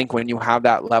 And I think when you have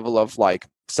that level of like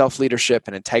self-leadership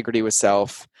and integrity with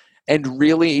self, and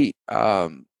really,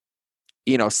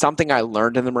 something I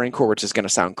learned in the Marine Corps, which is going to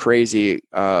sound crazy,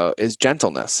 is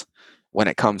gentleness when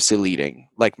it comes to leading,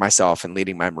 like myself and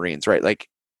leading my Marines, right? Like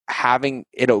having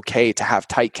it okay to have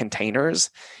tight containers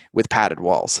with padded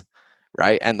walls,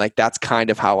 right? And like, that's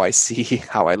kind of how I see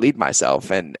how I lead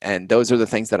myself. And those are the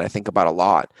things that I think about a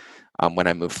lot when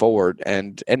I move forward,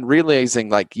 and realizing,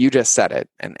 like you just said it.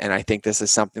 And I think this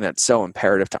is something that's so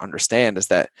imperative to understand, is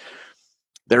that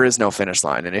there is no finish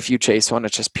line. And if you chase one,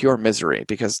 it's just pure misery,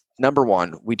 because number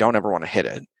one, we don't ever want to hit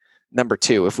it. Number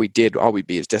two, if we did, all we'd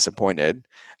be is disappointed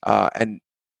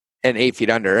and 8 feet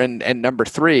under. And number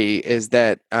three is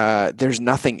that there's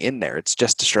nothing in there. It's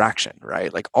just distraction,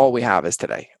 right? Like, all we have is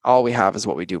today. All we have is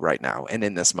what we do right now and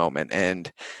in this moment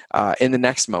and in the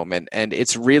next moment. And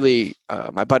it's really,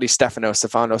 my buddy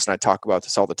Stefanos and I talk about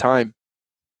this all the time.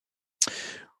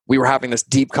 We were having this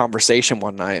deep conversation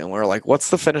one night, and we were like, what's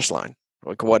the finish line?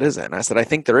 Like, what is it? And I said, I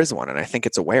think there is one. And I think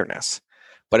it's awareness,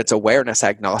 but it's awareness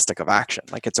agnostic of action.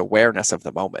 Like, it's awareness of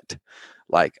the moment.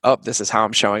 Like, oh, this is how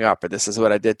I'm showing up, or this is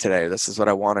what I did today. This is what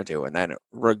I want to do. And then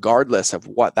regardless of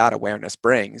what that awareness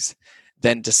brings,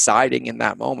 then deciding in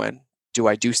that moment, do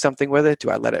I do something with it?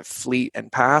 Do I let it fleet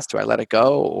and pass? Do I let it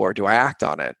go, or do I act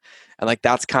on it? And like,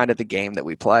 that's kind of the game that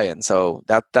we play. And so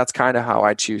that's kind of how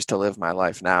I choose to live my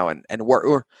life now, and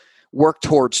work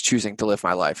towards choosing to live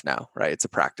my life now, right? It's a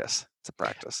practice. It's a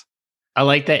practice. I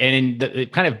like that. And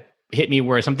it kind of hit me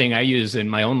where something I use in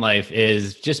my own life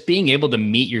is just being able to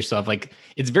meet yourself. Like,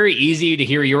 it's very easy to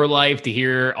hear your life, to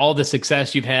hear all the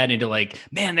success you've had, and to like,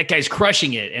 man, that guy's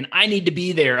crushing it, and I need to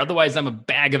be there. Otherwise I'm a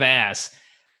bag of ass.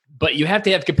 But you have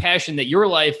to have compassion that your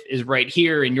life is right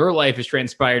here, and your life has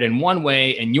transpired in one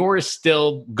way, and yours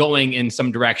still going in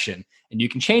some direction, and you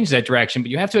can change that direction,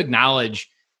 but you have to acknowledge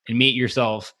and meet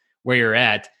yourself where you're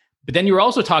at. But then you were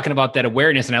also talking about that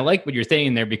awareness. And I like what you're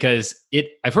saying there, because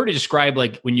I've heard it described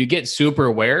like when you get super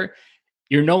aware,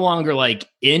 you're no longer like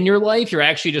in your life. You're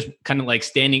actually just kind of like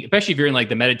standing, especially if you're in like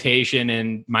the meditation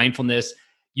and mindfulness,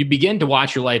 you begin to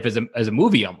watch your life as a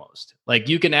movie almost. Like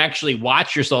you can actually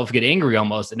watch yourself get angry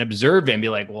almost and observe it and be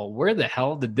like, well, where the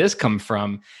hell did this come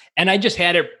from? And I just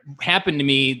had it happen to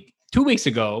me 2 weeks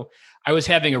ago. I was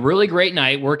having a really great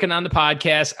night working on the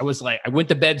podcast. I went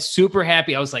to bed super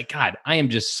happy. I was like, God, I am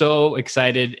just so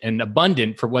excited and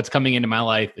abundant for what's coming into my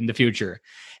life in the future.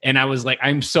 And I was like,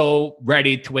 I'm so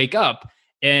ready to wake up.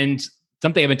 And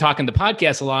something I've been talking to the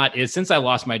podcast a lot is since I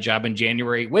lost my job in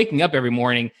January, waking up every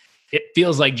morning, it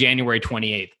feels like January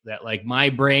 28th, that like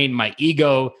my brain, my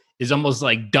ego is almost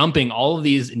like dumping all of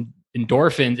these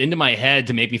endorphins into my head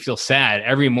to make me feel sad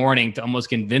every morning to almost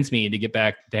convince me to get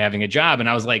back to having a job. And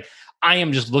I was like, I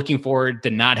am just looking forward to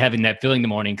not having that feeling in the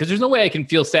morning because there's no way I can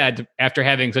feel sad after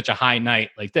having such a high night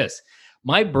like this.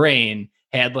 My brain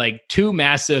had like 2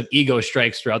 massive ego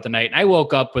strikes throughout the night. And I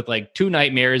woke up with like 2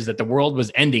 nightmares that the world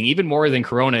was ending, even more than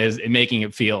Corona is in making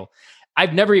it feel.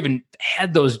 I've never even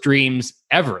had those dreams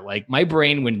ever. Like my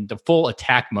brain went into full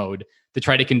attack mode to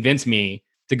try to convince me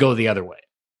to go the other way.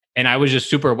 And I was just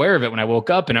super aware of it when I woke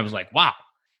up and I was like, wow,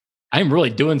 I'm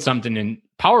really doing something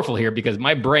powerful here because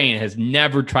my brain has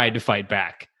never tried to fight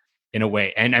back in a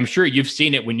way. And I'm sure you've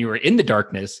seen it when you were in the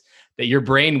darkness, that your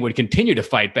brain would continue to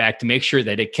fight back to make sure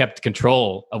that it kept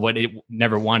control of what it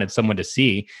never wanted someone to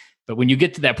see. But when you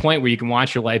get to that point where you can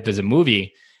watch your life as a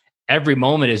movie, every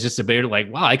moment is just a bit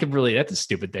like, wow, that's a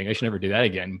stupid thing. I should never do that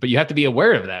again. But you have to be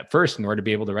aware of that first in order to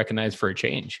be able to recognize for a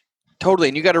change. Totally.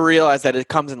 And you got to realize that it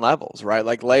comes in levels, right?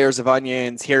 Like layers of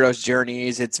onions, hero's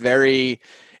journeys. It's very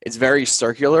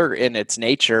circular in its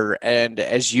nature. And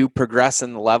as you progress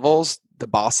in the levels, the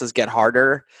bosses get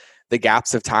harder, the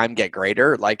gaps of time get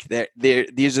greater. Like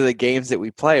these are the games that we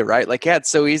play, right? Like, yeah,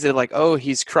 it's so easy to like, oh,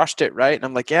 he's crushed it, right? And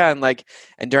I'm like, yeah.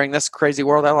 And during this crazy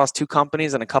world, I lost 2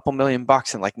 companies and a couple $1 million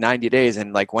in like 90 days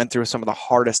and like went through some of the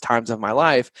hardest times of my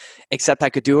life, except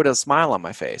I could do it with a smile on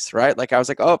my face, right? Like I was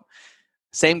like, oh,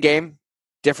 same game,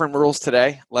 different rules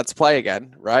today. Let's play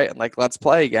again, right? And like, let's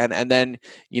play again. And then,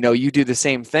 you do the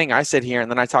same thing. I sit here and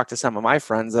then I talk to some of my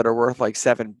friends that are worth like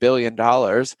 $7 billion.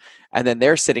 And then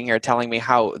they're sitting here telling me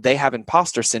how they have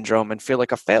imposter syndrome and feel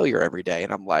like a failure every day.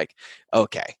 And I'm like,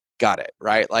 okay, got it,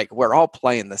 right? Like we're all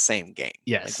playing the same game.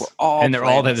 Yes. Like, we're all and they're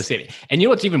all the same. And you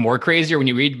know what's even more crazier when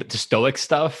you read the Stoic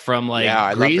stuff from like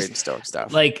I Greece? love reading Stoic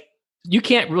stuff. Like, you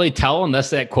can't really tell unless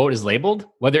that quote is labeled,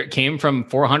 whether it came from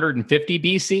 450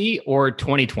 BC or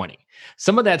 2020.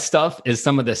 Some of that stuff is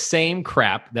some of the same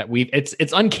crap that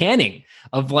it's uncanny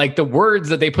of like the words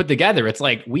that they put together. It's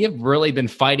like, we have really been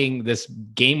fighting this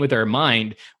game with our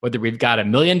mind, whether we've got $1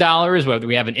 million, whether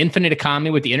we have an infinite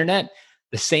economy with the internet,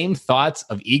 the same thoughts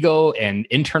of ego and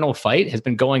internal fight has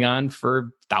been going on for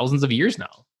thousands of years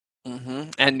now. Mm-hmm.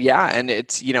 And and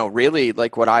it's, really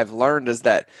like what I've learned is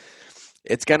that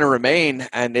it's going to remain,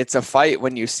 and it's a fight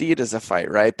when you see it as a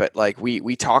fight, right? But like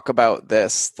we talk about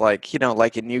this, like,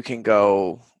 like, and you can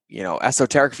go,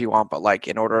 esoteric if you want, but like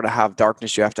in order to have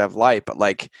darkness, you have to have light. But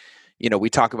like, we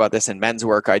talk about this in men's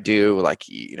work. I do, like,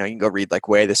 you can go read like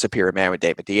Way of the Superior Man with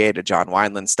David Deida, John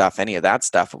Wineland stuff, any of that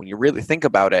stuff. And when you really think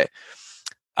about it,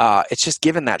 it's just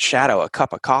giving that shadow a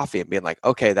cup of coffee and being like,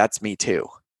 okay, that's me too,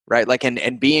 right? Like,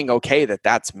 and being okay that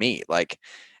that's me, like,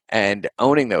 and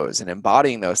owning those and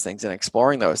embodying those things and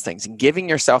exploring those things and giving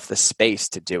yourself the space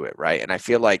to do it, right? And I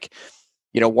feel like,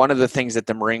 one of the things that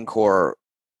the Marine Corps,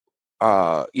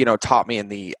 taught me in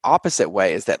the opposite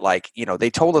way is that, like, they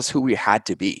told us who we had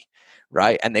to be,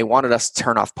 right? And they wanted us to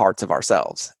turn off parts of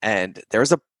ourselves. And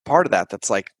there's a part of that that's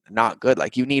like not good.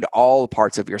 Like you need all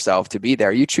parts of yourself to be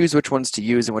there. You choose which ones to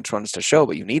use and which ones to show,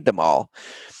 but you need them all.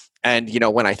 And,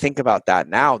 when I think about that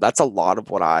now, that's a lot of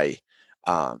what I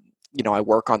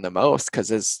work on the most,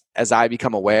 because as I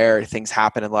become aware, things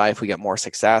happen in life, we get more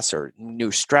success or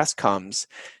new stress comes,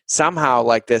 somehow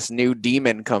like this new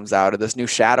demon comes out or this new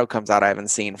shadow comes out I haven't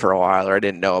seen for a while or I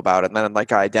didn't know about it. And then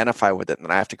like I identify with it, and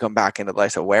then I have to come back into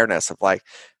this awareness of like,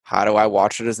 how do I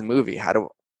watch it as a movie?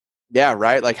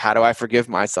 Right? Like, how do I forgive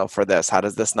myself for this? How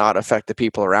does this not affect the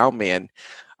people around me? And,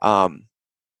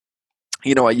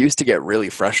 I used to get really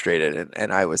frustrated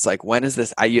and I was like, when is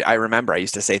this? I remember I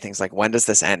used to say things like, when does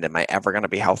this end? Am I ever going to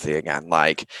be healthy again?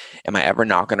 Like, am I ever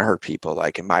not going to hurt people?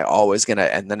 Like, am I always going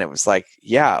to? And then it was like,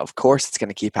 yeah, of course it's going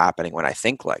to keep happening when I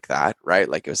think like that, right?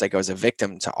 Like, it was like I was a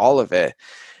victim to all of it.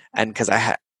 And because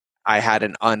I had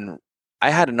an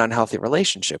unhealthy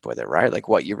relationship with it, right? Like,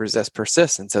 what you resist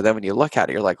persists. And so then when you look at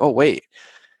it, you're like, oh, wait.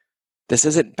 This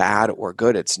isn't bad or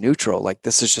good. It's neutral. Like,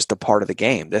 this is just a part of the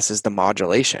game. This is the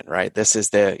modulation, right? This is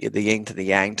the yin to the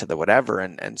yang to the whatever.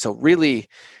 And so really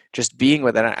just being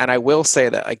with it. And I will say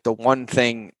that like the one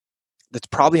thing that's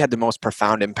probably had the most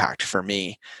profound impact for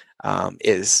me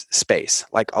is space,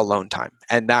 like alone time.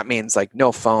 And that means like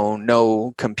no phone,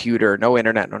 no computer, no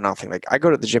internet, no nothing. Like I go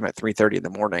to the gym at 3:30 in the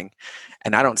morning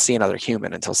and I don't see another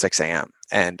human until 6 a.m.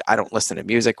 And I don't listen to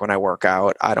music when I work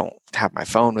out. I don't have my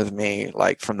phone with me.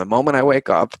 Like from the moment I wake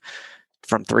up,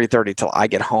 from 3:30 till I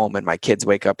get home and my kids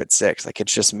wake up at 6, like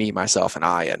it's just me, myself, and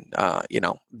I. And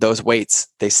those weights,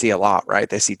 they see a lot, right?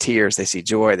 They see tears, they see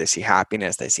joy, they see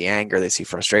happiness, they see anger, they see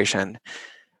frustration.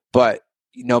 But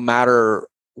no matter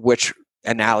which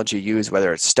analogy you use,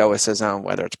 whether it's stoicism,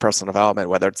 whether it's personal development,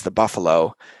 whether it's the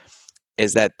buffalo,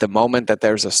 is that the moment that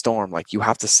there's a storm, like you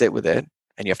have to sit with it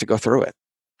and you have to go through it.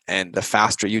 And the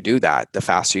faster you do that, the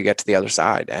faster you get to the other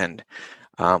side. And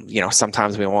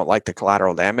sometimes we won't like the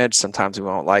collateral damage. Sometimes we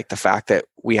won't like the fact that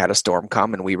we had a storm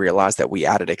come and we realized that we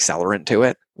added accelerant to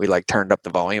it. We like turned up the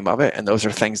volume of it. And those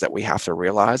are things that we have to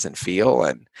realize and feel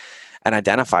and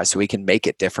identify so we can make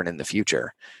it different in the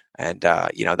future. And,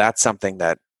 that's something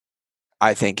that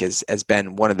I think has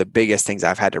been one of the biggest things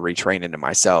I've had to retrain into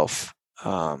myself.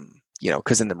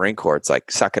 Because in the Marine Corps, it's like,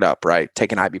 suck it up, right?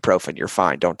 Take an ibuprofen, you're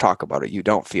fine. Don't talk about it. You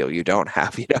don't feel, you don't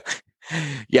have,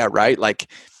 yeah, right? Like,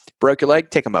 broke your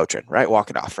leg, take a Motrin, right? Walk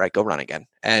it off, right? Go run again.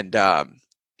 And,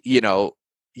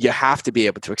 you have to be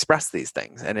able to express these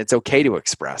things, and it's okay to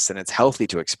express, and it's healthy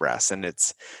to express, and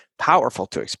it's powerful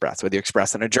to express, whether you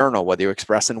express in a journal, whether you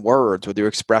express in words, whether you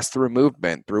express through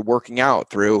movement, through working out,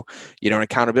 through, an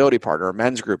accountability partner, a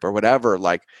men's group or whatever.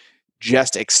 Like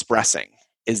just expressing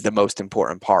is the most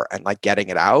important part, and like getting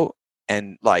it out.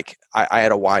 And like, I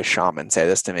had a wise shaman say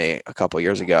this to me a couple of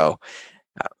years ago.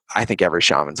 I think every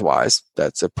shaman's wise.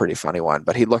 That's a pretty funny one.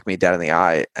 But he looked me dead in the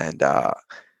eye, and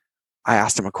I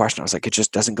asked him a question. I was like, it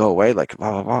just doesn't go away, like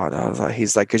blah, blah, blah. And I was like,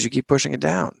 he's like, because you keep pushing it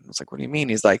down. I was like, what do you mean?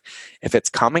 He's like, if it's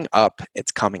coming up,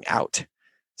 it's coming out.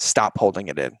 Stop holding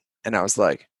it in. And I was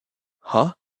like,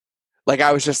 huh? Like,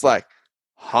 I was just like,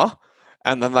 huh?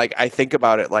 And then like, I think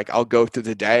about it, like I'll go through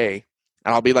the day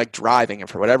and I'll be like driving, and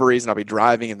for whatever reason, I'll be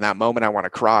driving. In that moment, I want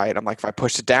to cry. And I'm like, if I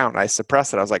push it down, I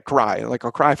suppress it. I was like, cry. And like,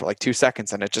 I'll cry for like 2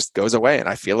 seconds and it just goes away and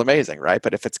I feel amazing, right?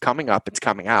 But if it's coming up, it's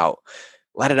coming out.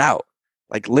 Let it out.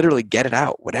 Like literally get it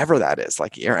out, whatever that is.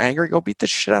 Like you're angry, go beat the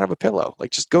shit out of a pillow.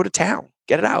 Like just go to town,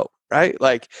 get it out, right?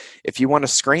 Like if you want to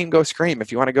scream, go scream.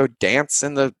 If you want to go dance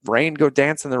in the rain, go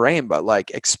dance in the rain. But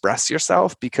like express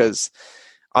yourself, because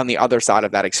on the other side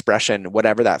of that expression,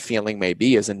 whatever that feeling may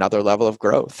be, is another level of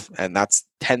growth. And that's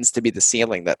tends to be the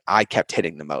ceiling that I kept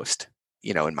hitting the most,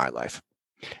 in my life.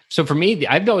 So for me,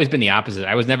 I've always been the opposite.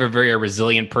 I was never very a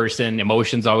resilient person.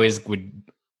 Emotions always would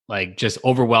like just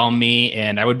overwhelm me.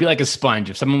 And I would be like a sponge.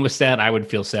 If someone was sad, I would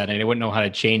feel sad and I wouldn't know how to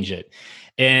change it.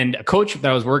 And a coach that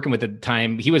I was working with at the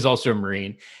time, he was also a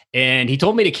Marine, and he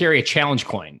told me to carry a challenge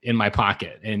coin in my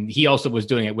pocket. And he also was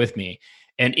doing it with me.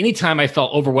 And anytime I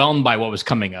felt overwhelmed by what was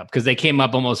coming up, because they came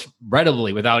up almost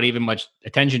readily without even much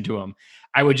attention to them,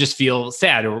 I would just feel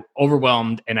sad or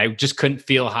overwhelmed. And I just couldn't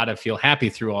feel how to feel happy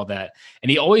through all that. And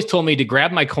he always told me to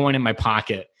grab my coin in my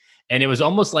pocket. And it was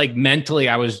almost like mentally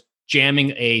I was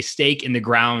jamming a stake in the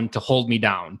ground to hold me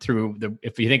down through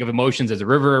if you think of emotions as a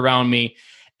river around me.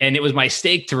 And it was my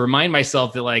stake to remind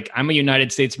myself that like, I'm a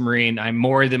United States Marine. I'm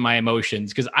more than my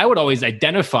emotions, because I would always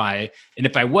identify. And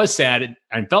if I was sad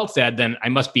and felt sad, then I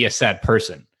must be a sad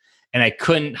person. And I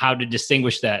couldn't how to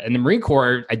distinguish that. And the Marine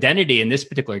Corps identity in this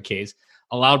particular case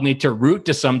allowed me to root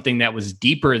to something that was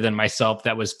deeper than myself,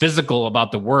 that was physical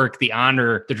about the work, the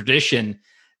honor, the tradition,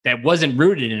 that wasn't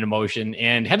rooted in emotion.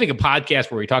 And having a podcast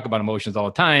where we talk about emotions all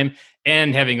the time,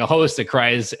 and having a host that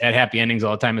cries at happy endings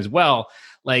all the time as well.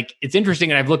 Like, it's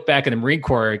interesting. And I've looked back at the Marine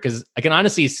Corps, because I can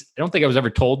honestly, I don't think I was ever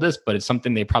told this, but it's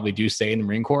something they probably do say in the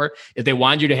Marine Corps. If they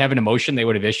wanted you to have an emotion, they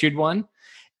would have issued one.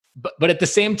 But at the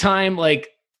same time, like,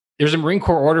 there's a Marine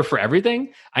Corps order for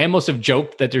everything. I almost have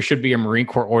joked that there should be a Marine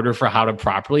Corps order for how to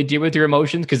properly deal with your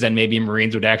emotions, because then maybe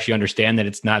Marines would actually understand that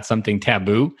it's not something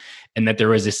taboo, and that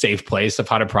there is a safe place of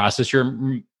how to process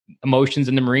your emotions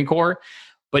in the Marine Corps.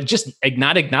 But just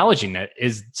not acknowledging that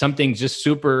is something just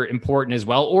super important as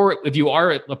well. Or if you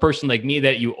are a person like me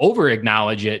that you over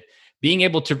acknowledge it, being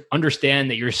able to understand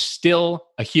that you're still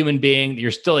a human being, that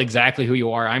you're still exactly who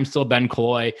you are. I'm still Ben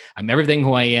Cloy. I'm everything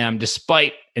who I am,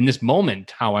 despite in this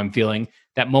moment how I'm feeling.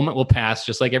 That moment will pass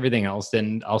just like everything else,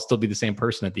 and I'll still be the same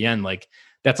person at the end. Like,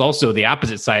 that's also the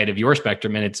opposite side of your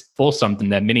spectrum, and it's full something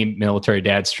that many military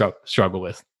dads struggle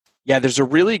with. Yeah, there's a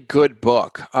really good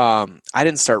book. I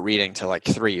didn't start reading till like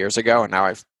 3 years ago, and now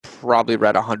I've probably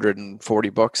read 140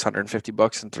 books, 150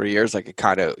 books in 3 years. Like, it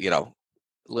kind of,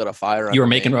 lit a fire. You were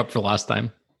making her up for last time.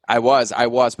 I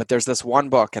was, but there's this one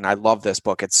book, and I love this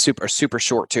book. It's super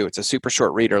short too. It's a super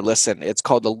short reader. Listen, it's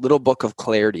called The Little Book of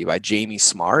Clarity by Jamie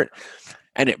Smart.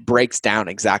 And it breaks down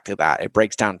exactly that. It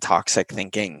breaks down toxic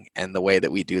thinking and the way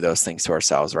that we do those things to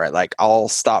ourselves, right? Like, I'll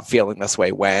stop feeling this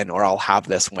way when, or I'll have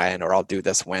this when, or I'll do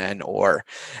this when,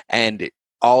 and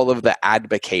all of the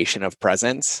advocation of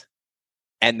presence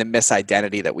and the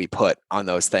misidentity that we put on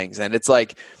those things. And it's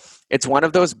like, it's one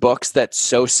of those books that's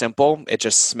so simple, it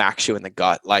just smacks you in the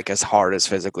gut, like as hard as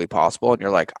physically possible. And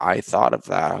you're like, I thought of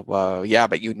that. Well, yeah,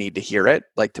 but you need to hear it,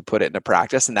 like to put it into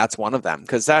practice. And that's one of them,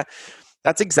 because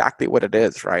that's exactly what it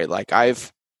is, right? Like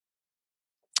I've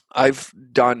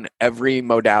done every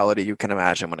modality you can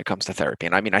imagine when it comes to therapy.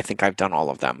 And I mean, I think I've done all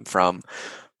of them, from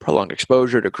prolonged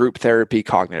exposure to group therapy,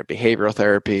 cognitive behavioral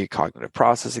therapy, cognitive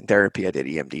processing therapy. I did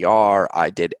EMDR. I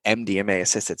did MDMA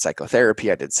assisted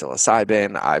psychotherapy. I did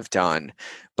psilocybin. I've done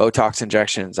Botox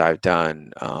injections. I've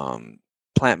done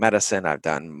plant medicine. I've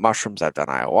done mushrooms. I've done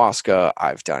ayahuasca.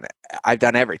 I've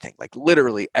done everything, like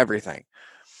literally everything.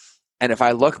 And if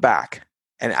I look back,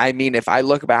 if I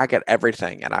look back at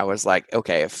everything and I was like,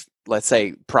 okay, if let's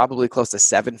say probably close to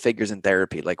 7 figures in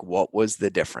therapy, like what was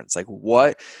the difference? Like,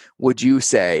 what would you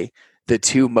say the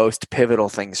two most pivotal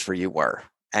things for you were?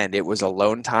 And it was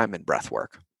alone time and breath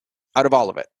work. Out of all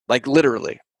of it, like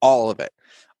literally all of it,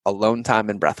 alone time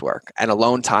and breath work. And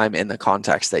alone time in the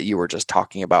context that you were just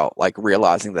talking about, like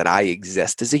realizing that I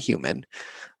exist as a human,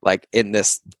 like in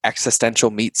this existential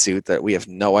meat suit that we have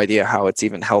no idea how it's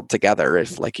even held together.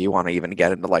 If like you want to even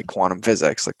get into like quantum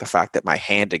physics, like the fact that my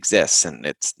hand exists, and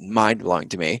it's mind blowing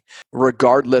to me,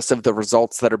 regardless of the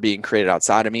results that are being created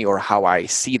outside of me or how I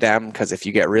see them. Because if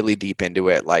you get really deep into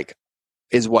it, like,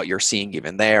 is what you're seeing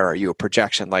even there? Are you a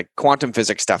projection? Like quantum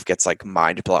physics stuff gets like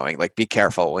mind blowing. Like be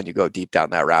careful when you go deep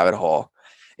down that rabbit hole.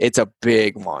 It's a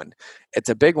big one.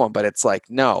 But it's like,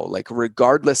 no, like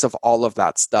regardless of all of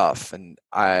that stuff. And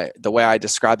the way I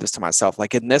describe this to myself,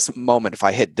 like in this moment, if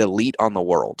I hit delete on the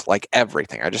world, like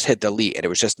everything, I just hit delete and it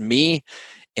was just me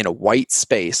in a white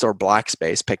space or black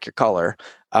space, pick your color,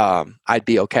 I'd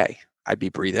be okay. I'd be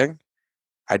breathing.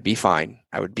 I'd be fine.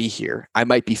 I would be here. I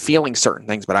might be feeling certain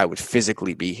things, but I would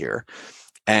physically be here.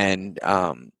 And,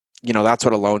 that's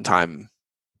what alone time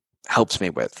helps me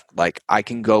with. Like I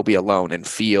can go be alone and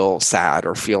feel sad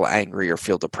or feel angry or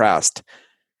feel depressed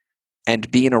and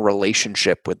be in a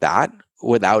relationship with that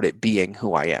without it being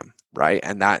who I am. Right.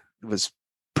 And that was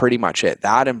pretty much it.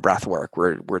 That and breath work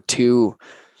were two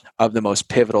of the most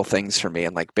pivotal things for me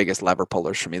and like biggest lever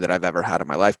pullers for me that I've ever had in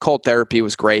my life. Cold therapy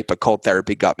was great, but cold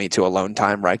therapy got me to alone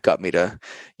time, right? Got me to,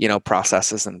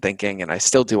 processes and thinking, and I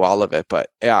still do all of it.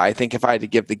 But yeah, I think if I had to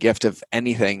give the gift of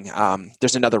anything,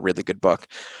 there's another really good book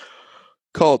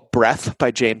called Breath by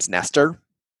James Nestor.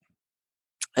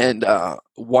 And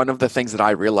one of the things that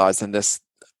I realized in this,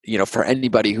 for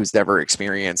anybody who's ever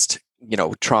experienced,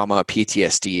 trauma,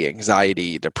 PTSD,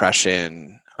 anxiety,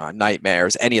 depression,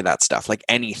 nightmares, any of that stuff, like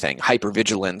anything,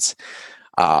 hypervigilance.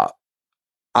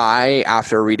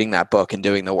 After reading that book and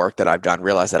doing the work that I've done,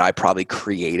 realized that I probably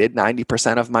created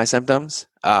 90% of my symptoms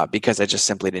because I just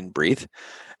simply didn't breathe.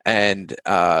 And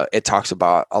it talks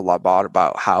about a lot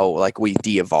about how like we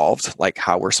de-evolved, like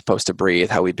how we're supposed to breathe,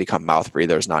 how we become mouth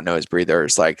breathers, not nose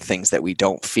breathers, like things that we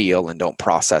don't feel and don't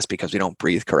process because we don't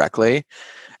breathe correctly.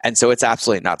 And so it's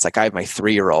absolutely nuts. Like I have my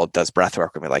 3-year-old does breath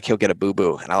work with me. Like he'll get a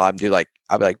boo-boo and I'll have him do like,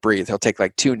 I'll be like, breathe. He'll take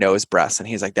like 2 nose breaths and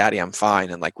he's like, Daddy, I'm fine.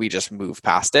 And like, we just move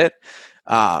past it.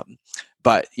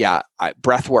 But yeah,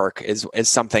 breath work is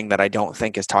something that I don't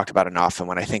think is talked about enough. And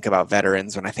when I think about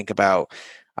veterans, when I think about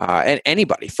and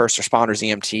anybody, first responders,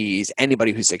 EMTs,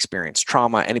 anybody who's experienced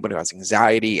trauma, anybody who has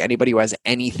anxiety, anybody who has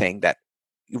anything that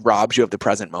robs you of the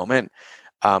present moment,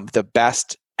 the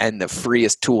best and the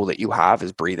freest tool that you have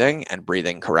is breathing and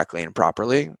breathing correctly and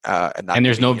properly. And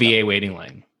there's no VA waiting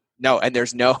line. No, and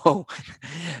there's no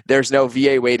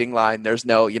VA waiting line. There's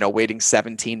no, waiting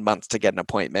 17 months to get an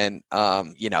appointment.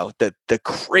 The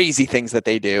crazy things that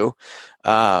they do.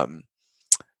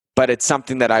 But it's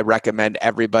something that I recommend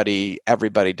everybody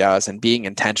does, and being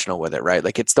intentional with it, right?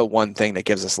 Like it's the one thing that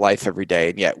gives us life every day.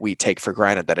 And yet we take for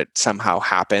granted that it somehow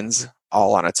happens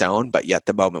all on its own. But yet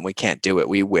the moment we can't do it,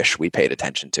 we wish we paid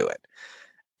attention to it.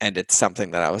 And it's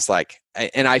something that I was like,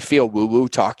 and I feel woo-woo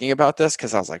talking about this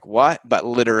because I was like, what? But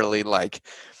literally like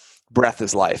breath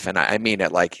is life. And I mean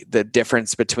it, like the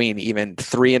difference between even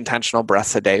 3 intentional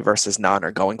breaths a day versus none,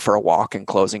 or going for a walk and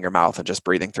closing your mouth and just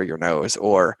breathing through your nose,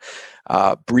 or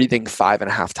breathing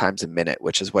 5.5 times a minute,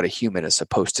 which is what a human is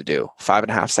supposed to do.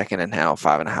 5.5 second inhale,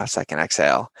 5.5 second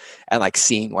exhale. And like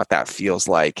seeing what that feels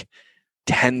like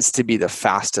tends to be the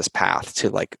fastest path to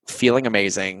like feeling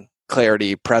amazing,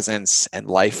 clarity, presence, and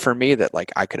life for me that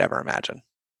like I could ever imagine.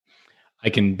 I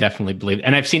can definitely believe it.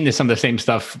 And I've seen some of the same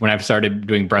stuff when I've started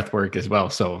doing breath work as well.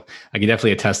 So I can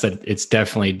definitely attest that it's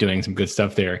definitely doing some good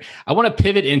stuff there. I want to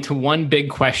pivot into one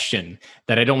big question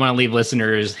that I don't want to leave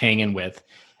listeners hanging with.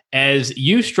 As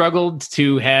you struggled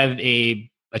to have a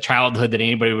childhood that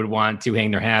anybody would want to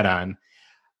hang their hat on,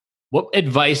 what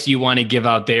advice do you want to give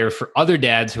out there for other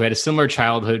dads who had a similar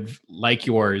childhood like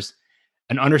yours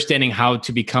and understanding how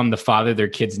to become the father their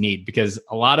kids need? Because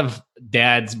a lot of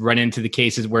dads run into the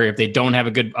cases where if they don't have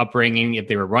a good upbringing, if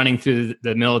they were running through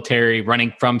the military,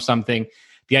 running from something,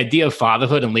 the idea of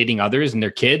fatherhood and leading others and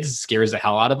their kids scares the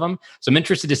hell out of them. So I'm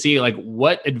interested to see, like,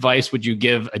 what advice would you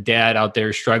give a dad out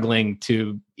there struggling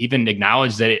to even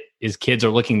acknowledge that his kids are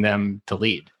looking them to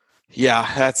lead?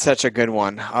 Yeah, that's such a good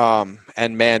one.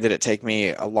 And man, did it take me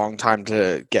a long time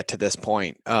to get to this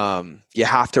point. You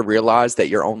have to realize that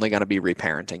you're only going to be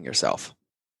reparenting yourself.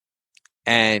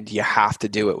 And you have to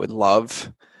do it with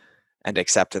love and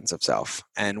acceptance of self.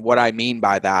 And what I mean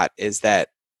by that is that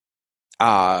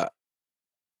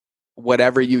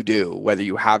whatever you do, whether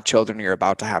you have children or you're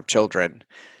about to have children,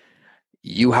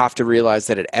 you have to realize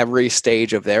that at every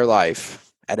stage of their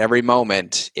life, at every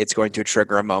moment, it's going to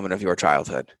trigger a moment of your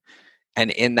childhood. And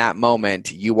in that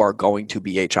moment, you are going to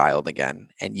be a child again,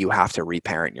 and you have to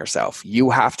reparent yourself. You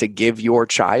have to give your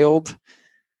child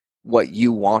what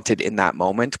you wanted in that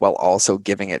moment while also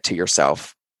giving it to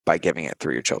yourself by giving it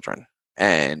through your children.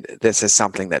 And this is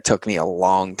something that took me a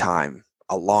long time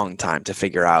to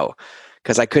figure out,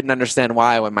 because I couldn't understand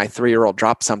why when my 3-year-old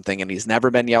dropped something and he's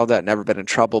never been yelled at, never been in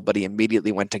trouble, but he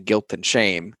immediately went to guilt and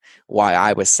shame, why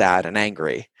I was sad and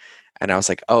angry. And I was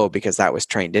like, oh, because that was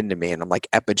trained into me. And I'm like,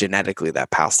 epigenetically, that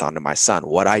passed on to my son.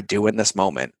 What I do in this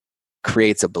moment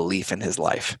creates a belief in his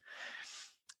life.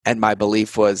 And my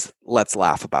belief was, let's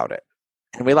laugh about it.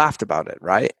 And we laughed about it,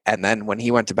 right? And then when he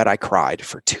went to bed, I cried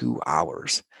for 2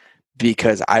 hours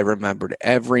because I remembered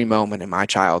every moment in my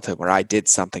childhood where I did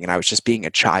something and I was just being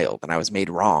a child and I was made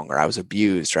wrong or I was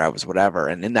abused or I was whatever.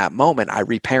 And in that moment, I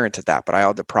reparented that, but I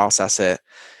had to process it.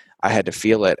 I had to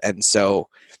feel it. And so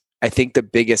I think the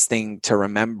biggest thing to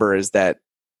remember is that,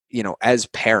 you know, as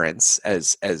parents,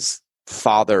 as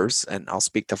fathers, and I'll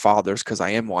speak to fathers because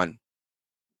I am one,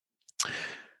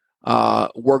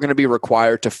 we're going to be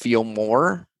required to feel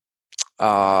more,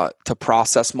 to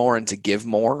process more, and to give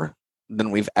more than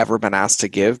we've ever been asked to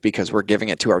give, because we're giving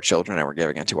it to our children and we're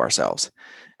giving it to ourselves.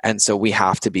 And so we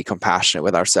have to be compassionate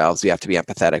with ourselves. We have to be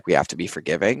empathetic. We have to be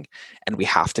forgiving, and we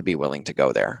have to be willing to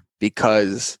go there,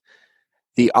 because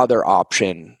the other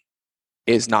option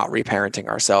is not reparenting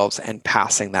ourselves and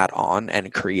passing that on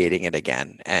and creating it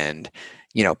again. And,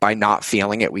 you know, by not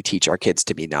feeling it, we teach our kids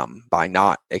to be numb. By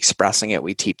not expressing it,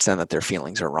 we teach them that their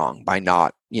feelings are wrong. By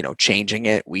not, you know, changing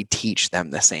it, we teach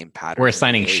them the same pattern. We're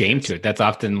assigning shame to it. That's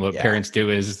often what parents do,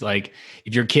 is like,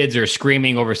 if your kids are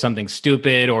screaming over something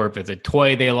stupid, or if it's a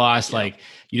toy they lost, like,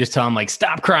 you just tell them, like,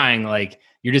 stop crying. Like,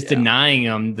 you're just denying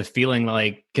them the feeling,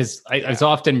 like, because it's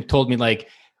often told me, like,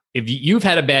 if you've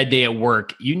had a bad day at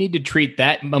work, you need to treat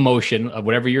that emotion of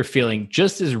whatever you're feeling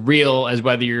just as real as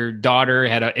whether your daughter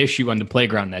had an issue on the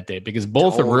playground that day, because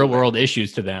both are real world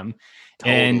issues to them.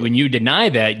 And when you deny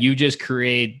that, you just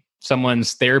create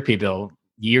someone's therapy bill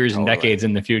years and decades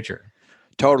in the future.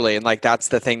 Totally. And like, that's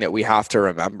the thing that we have to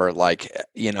remember. Like,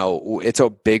 you know, it's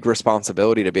a big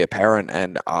responsibility to be a parent.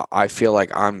 And I feel like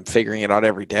I'm figuring it out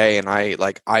every day. And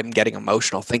I'm getting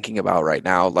emotional thinking about right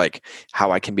now, like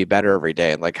how I can be better every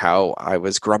day, and like how I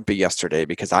was grumpy yesterday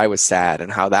because I was sad,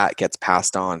 and how that gets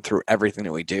passed on through everything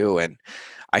that we do. And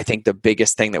I think the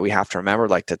biggest thing that we have to remember,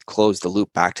 like to close the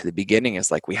loop back to the beginning, is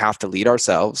like, we have to lead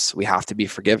ourselves. We have to be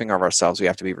forgiving of ourselves. We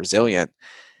have to be resilient.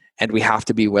 And we have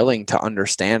to be willing to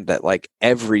understand that, like,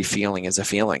 every feeling is a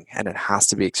feeling and it has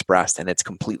to be expressed, and it's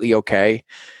completely okay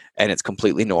and it's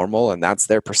completely normal, and that's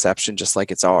their perception just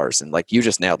like it's ours. And like, you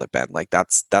just nailed it, Ben. Like,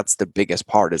 that's the biggest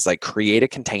part, is like, create a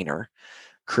container,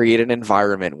 create an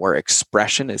environment where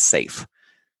expression is safe.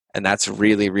 And that's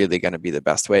really, really going to be the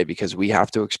best way, because we have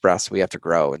to express, we have to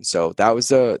grow. And so that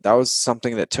was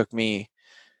something that took me,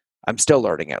 I'm still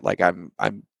learning it. Like, I'm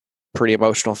pretty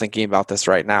emotional thinking about this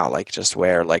right now, like, just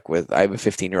where, like, I have a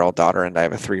 15-year-old daughter and I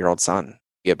have a 3-year-old son.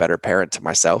 Be a better parent to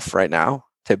myself right now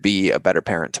to be a better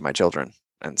parent to my children.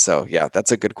 And so, yeah,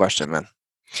 that's a good question, man.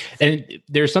 And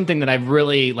there's something that I've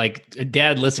really, like, a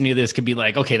dad listening to this could be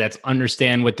like, okay, that's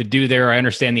understand what to do there. I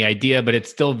understand the idea, but it's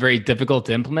still very difficult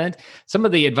to implement. Some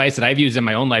of the advice that I've used in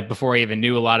my own life before I even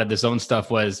knew a lot of this own stuff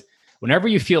was, whenever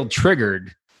you feel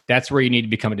triggered, that's where you need to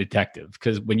become a detective.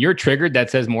 Because when you're triggered, that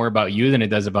says more about you than it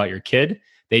does about your kid.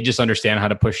 They just understand how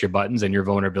to push your buttons and your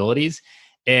vulnerabilities.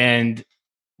 And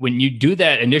when you do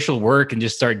that initial work and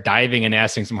just start diving and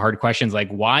asking some hard questions, like,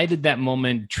 why did that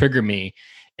moment trigger me?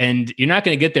 And you're not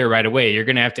going to get there right away. You're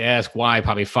going to have to ask why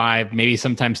probably 5, maybe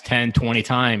sometimes 10, 20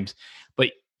 times.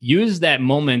 But use that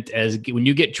moment as when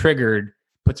you get triggered,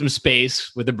 put some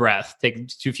space with the breath, take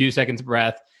a few seconds of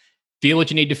breath, feel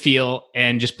what you need to feel,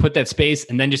 and just put that space,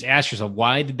 and then just ask yourself,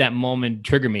 why did that moment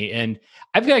trigger me? And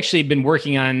I've actually been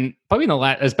working on probably in the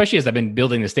last, especially as I've been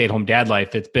building the stay-at-home dad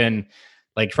life, it's been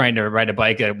like trying to ride a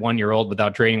bike at 1-year-old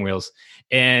without training wheels.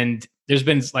 And there's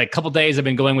been like a couple days I've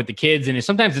been going with the kids, and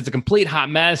sometimes it's a complete hot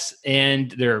mess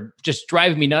and they're just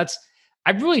driving me nuts.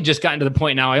 I've really just gotten to the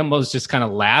point now, I almost just kind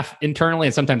of laugh internally.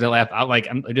 And sometimes I laugh out, like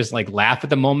I'm just like laugh at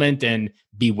the moment and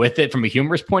be with it from a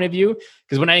humorous point of view.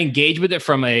 Because when I engage with it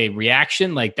from a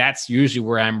reaction, like that's usually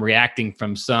where I'm reacting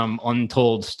from some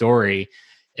untold story.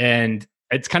 And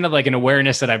it's kind of like an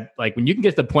awareness that I've like, when you can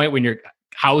get to the point when your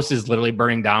house is literally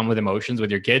burning down with emotions with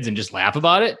your kids and just laugh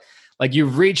about it, like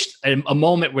you've reached a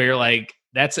moment where you're like,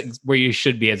 that's where you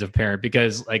should be as a parent.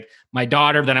 Because like my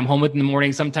daughter that I'm home with in the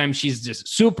morning, sometimes she's just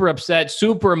super upset,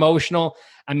 super emotional.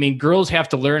 I mean, girls have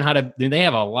to learn they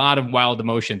have a lot of wild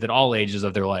emotions at all ages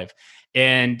of their life,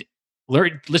 and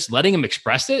just letting them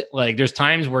express it. Like there's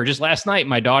times where just last night,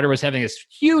 my daughter was having this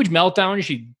huge meltdown.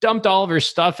 She dumped all of her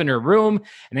stuff in her room,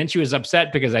 and then she was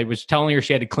upset because I was telling her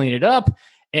she had to clean it up.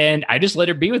 And I just let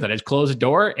her be with it. I just closed the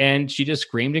door and she just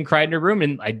screamed and cried in her room.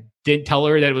 And I didn't tell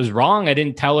her that it was wrong. I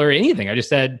didn't tell her anything. I just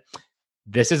said,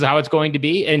 this is how it's going to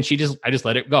be. And I just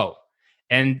let it go.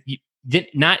 And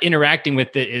not interacting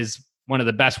with it is one of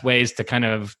the best ways to kind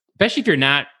of, especially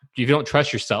if you don't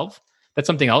trust yourself. That's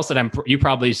something else that you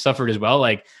probably suffered as well.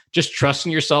 Like just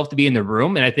trusting yourself to be in the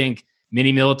room. And I think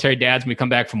many military dads, when we come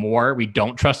back from war, we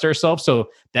don't trust ourselves. So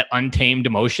that untamed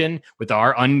emotion with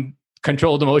our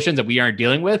controlled emotions that we aren't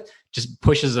dealing with just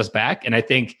pushes us back. And I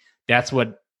think that's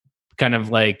what kind of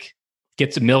like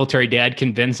gets a military dad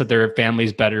convinced that their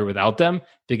family's better without them,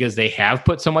 because they have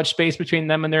put so much space between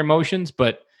them and their emotions.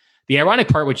 But the ironic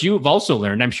part, which you've also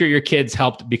learned, I'm sure your kids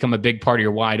helped become a big part of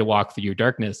your why to walk through your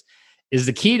darkness, is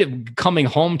the key to coming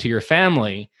home to your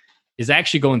family is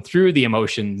actually going through the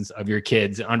emotions of your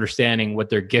kids and understanding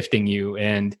what they're gifting you.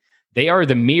 And they are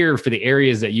the mirror for the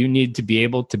areas that you need to be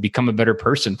able to become a better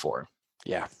person for.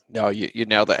 Yeah, no, you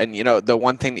nailed it. And the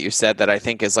one thing that you said that I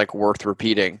think is like worth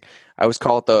repeating, I always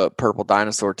call it the purple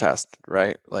dinosaur test,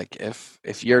 right? Like if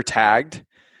you're tagged,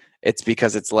 it's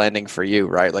because it's landing for you,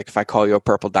 right? Like if I call you a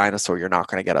purple dinosaur, you're not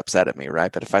going to get upset at me,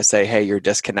 right? But if I say, hey, you're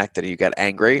disconnected, you get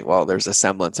angry, well, there's a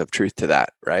semblance of truth to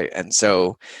that, right? And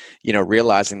so,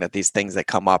 realizing that these things that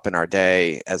come up in our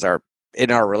day in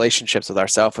our relationships with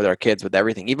ourselves, with our kids, with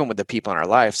everything, even with the people in our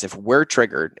lives, if we're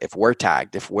triggered, if we're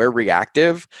tagged, if we're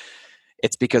reactive,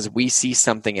 it's because we see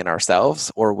something in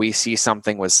ourselves or we see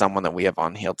something with someone that we have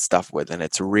unhealed stuff with. And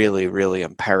it's really, really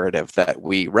imperative that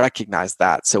we recognize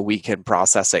that so we can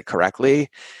process it correctly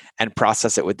and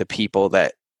process it with the people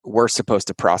that we're supposed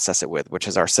to process it with, which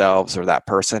is ourselves or that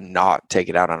person, not take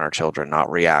it out on our children,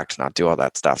 not react, not do all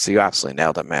that stuff. So you absolutely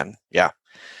nailed it, man. Yeah.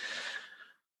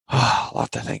 A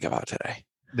lot to think about today.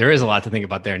 There is a lot to think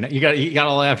about there. You got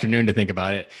all afternoon to think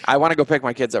about it. I want to go pick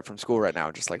my kids up from school right now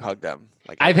and just like hug them.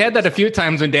 Like I've had that a few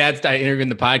times when dads I interviewed in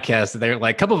the podcast. They're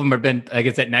like, a couple of them have been, I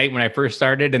guess, at night when I first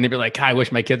started, and they'd be like, I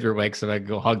wish my kids were awake so I could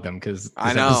go hug them, because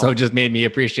this episode just made me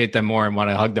appreciate them more and want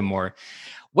to hug them more.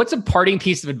 What's a parting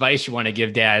piece of advice you want to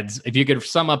give dads? If you could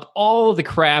sum up all the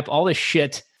crap, all the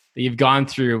shit that you've gone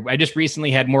through. I just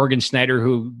recently had Morgan Schneider,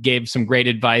 who gave some great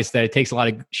advice that it takes a lot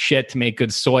of shit to make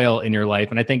good soil in your life.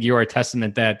 And I think you're a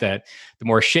testament that the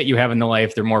more shit you have in the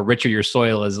life, the more richer your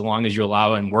soil is. As long as you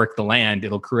allow and work the land,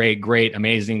 it'll create great,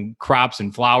 amazing crops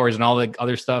and flowers and all the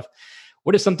other stuff.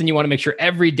 What is something you want to make sure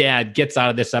every dad gets out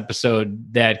of this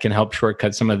episode that can help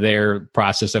shortcut some of their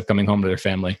process of coming home to their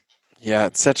family? Yeah,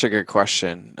 it's such a good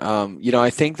question. I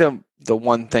think the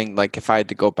one thing, like if I had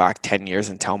to go back 10 years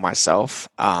and tell myself,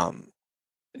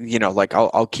 like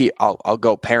I'll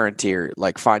go parent here,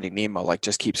 like Finding Nemo, like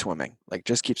just keep swimming,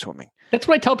 That's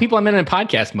what I tell people I'm in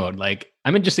podcast mode. Like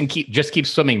I'm in just keep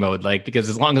swimming mode, like, because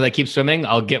as long as I keep swimming,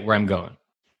 I'll get where I'm going.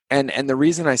 And the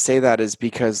reason I say that is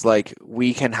because like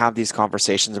we can have these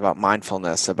conversations about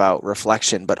mindfulness, about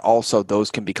reflection, but also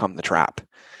those can become the trap.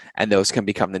 And those can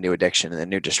become the new addiction and the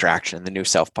new distraction and the new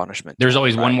self-punishment. There's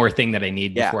always one more thing that I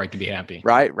need before I can be happy.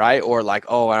 Right. Or like,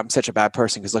 oh, I'm such a bad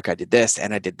person because look, I did this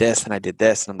and I did this and I did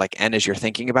this. And I'm like, and as you're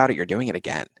thinking about it, you're doing it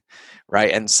again.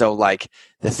 Right. And so like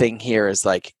the thing here is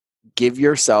like, give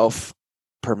yourself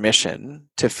permission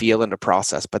to feel and to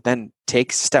process, but then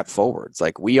take step forwards.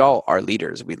 Like we all are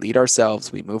leaders. We lead ourselves,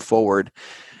 we move forward.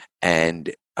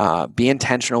 And be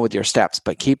intentional with your steps,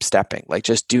 but keep stepping. Like,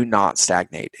 just do not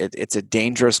stagnate. It's a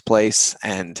dangerous place,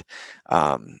 and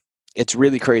it's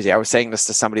really crazy. I was saying this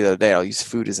to somebody the other day. I'll use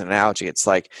food as an analogy. It's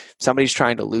like somebody's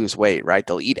trying to lose weight, right?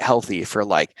 They'll eat healthy for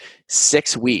like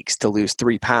 6 weeks to lose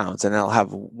 3 pounds, and they'll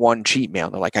have one cheat meal.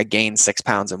 And they're like, I gained 6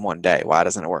 pounds in one day. Why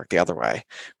doesn't it work the other way?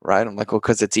 Right? I'm like, well,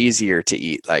 because it's easier to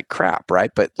eat like crap,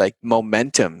 right? But like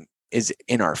momentum is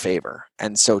in our favor.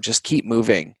 And so just keep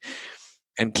moving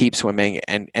and keep swimming,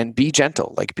 and be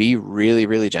gentle. Like, be really,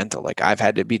 really gentle. Like, I've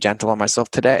had to be gentle on myself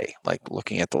today, like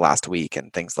looking at the last week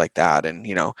and things like that. And,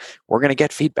 we're going to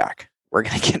get feedback. We're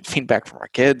going to get feedback from our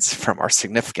kids, from our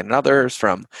significant others,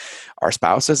 from our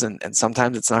spouses. And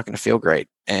sometimes it's not going to feel great.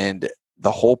 And the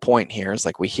whole point here is,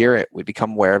 like, we hear it, we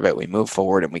become aware of it, we move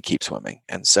forward, and we keep swimming.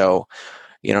 And so,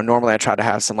 normally I try to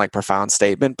have some like profound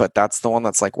statement, but that's the one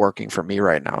that's like working for me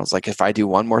right now. It's like, if I do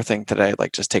one more thing today,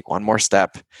 like just take one more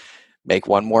step, make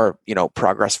one more,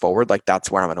 progress forward, like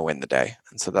that's where I'm going to win the day.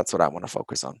 And so that's what I want to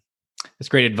focus on. That's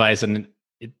great advice. And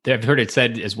I've heard it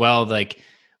said as well, like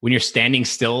when you're standing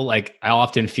still, like I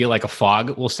often feel like a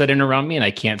fog will set in around me and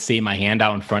I can't see my hand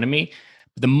out in front of me.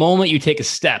 But the moment you take a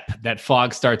step, that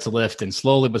fog starts to lift, and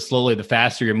slowly but slowly, the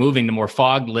faster you're moving, the more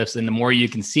fog lifts and the more you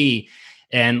can see.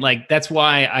 And like, that's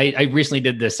why I recently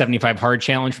did the 75 hard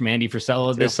challenge from Andy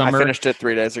Frisella this summer. I finished it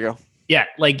 3 days ago. Yeah,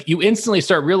 like you instantly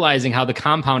start realizing how the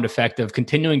compound effect of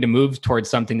continuing to move towards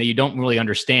something that you don't really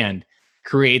understand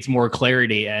creates more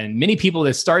clarity. And many people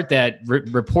that start that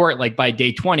report, like by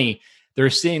day 20, they're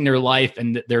seeing their life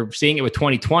and they're seeing it with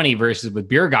 2020 versus with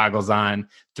beer goggles on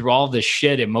through all the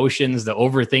shit, emotions, the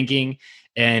overthinking.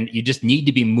 And you just need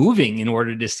to be moving in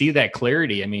order to see that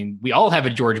clarity. I mean, we all have a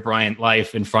George Bryant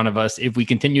life in front of us if we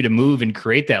continue to move and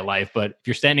create that life. But if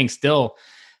you're standing still,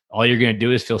 all you're going to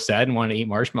do is feel sad and want to eat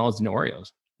marshmallows and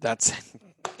Oreos. That's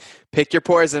pick your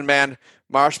poison, man.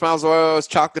 Marshmallows, Oreos,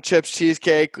 chocolate chips,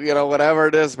 cheesecake, whatever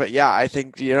it is. But yeah, I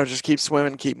think, just keep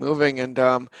swimming, keep moving. And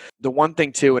the one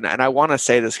thing too, and I want to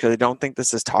say this because I don't think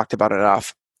this is talked about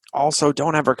enough. Also,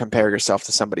 don't ever compare yourself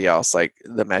to somebody else, like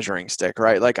the measuring stick,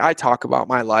 right? Like, I talk about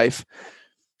my life.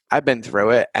 I've been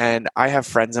through it, and I have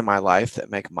friends in my life that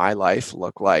make my life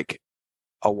look like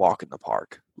a walk in the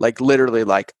park. Like, literally,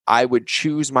 like I would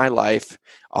choose my life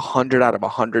 100 out of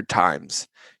 100 times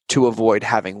to avoid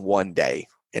having one day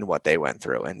in what they went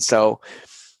through. And so,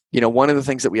 one of the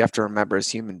things that we have to remember as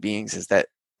human beings is that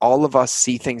all of us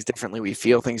see things differently. We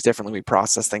feel things differently. We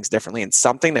process things differently. And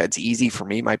something that's easy for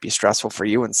me might be stressful for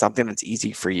you. And something that's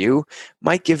easy for you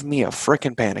might give me a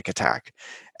freaking panic attack.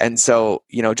 And so,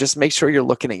 just make sure you're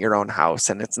looking at your own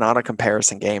house, and it's not a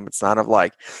comparison game. It's not of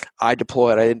like, I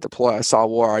deployed, I didn't deploy, I saw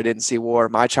war, I didn't see war.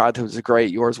 My childhood was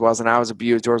great, yours wasn't. I was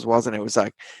abused, yours wasn't. It was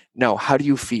like, no, how do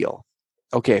you feel?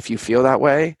 Okay, if you feel that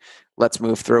way, let's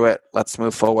move through it. Let's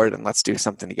move forward, and let's do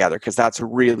something together, because that's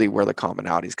really where the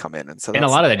commonalities come in. And so, and a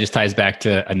lot of that just ties back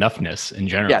to enoughness in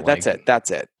general. Yeah, that's it.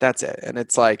 And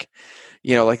it's like,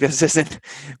 like this isn't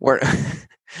where.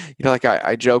 Like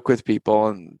I joke with people,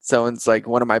 and so it's like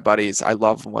one of my buddies, I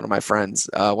love one of my friends.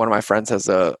 One of my friends has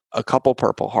a couple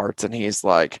Purple Hearts, and he's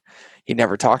like, he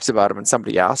never talks about them. And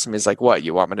somebody asked him, he's like, what,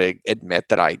 you want me to admit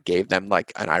that I gave them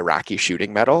like an Iraqi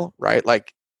shooting medal, right?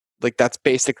 Like that's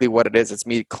basically what it is. It's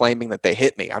me claiming that they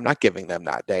hit me. I'm not giving them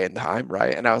that day and time,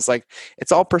 right? And I was like,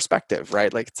 it's all perspective,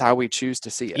 right? Like, it's how we choose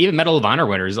to see it. Even Medal of Honor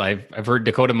winners, I've heard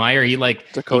Dakota Meyer. He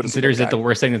considers it the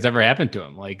worst thing that's ever happened to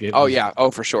him. Like,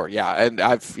 for sure, yeah. And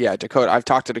I've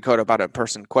talked to Dakota about it in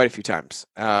person quite a few times.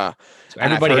 So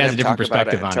everybody has a different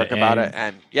perspective on it. About it,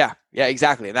 and yeah,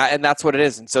 exactly. And that's what it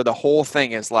is. And so the whole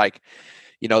thing is like,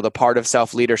 the part of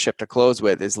self leadership to close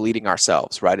with is leading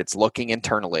ourselves, right? It's looking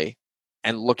internally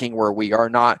and looking where we are,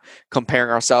 not comparing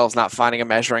ourselves, not finding a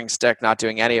measuring stick, not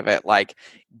doing any of it, like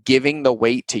giving the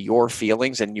weight to your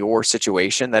feelings and your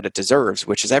situation that it deserves,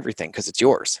 which is everything, because it's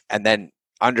yours. And then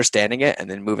understanding it and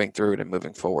then moving through it and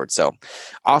moving forward. So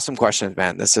awesome questions,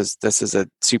 man. This is a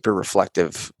super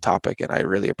reflective topic, and I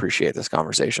really appreciate this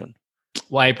conversation.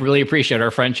 Well, I really appreciate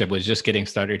our friendship was just getting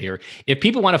started here. If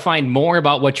people want to find more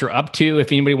about what you're up to,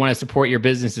 if anybody wants to support your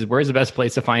businesses, where's the best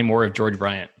place to find more of George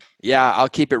Bryant? Yeah, I'll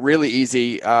keep it really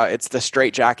easy. It's the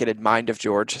straitjacketed Mind of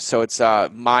George. So it's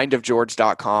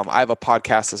mindofgeorge.com. I have a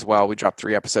podcast as well. We drop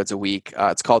 3 episodes a week.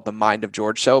 It's called The Mind of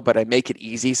George Show, but I make it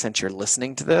easy since you're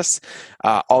listening to this.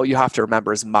 All you have to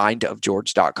remember is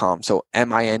mindofgeorge.com. So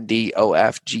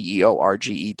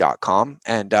mindofgeorge.com.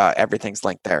 And everything's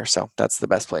linked there. So that's the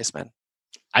best place, man.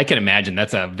 I can imagine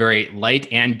that's a very light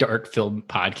and dark filled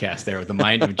podcast there. The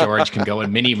Mind of George can go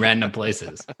in many random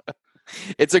places.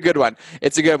 It's a good one.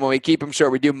 It's a good one. We keep them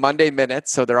short. We do Monday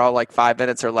minutes, so they're all like 5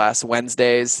 minutes or less.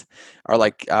 Wednesdays are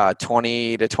like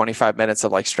 20 to 25 minutes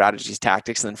of like strategies,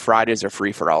 tactics, and then Fridays are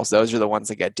free for alls. Those are the ones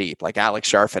that get deep. Like Alex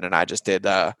Sharfin and I just did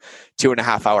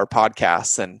 2.5 hour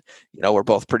podcasts, and we're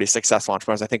both pretty successful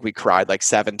entrepreneurs. I think we cried like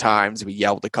 7 times. We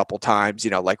yelled a couple times.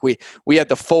 Like we had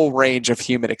the full range of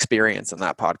human experience in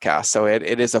that podcast. So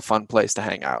it is a fun place to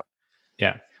hang out.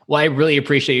 Yeah. Well, I really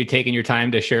appreciate you taking your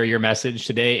time to share your message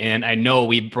today. And I know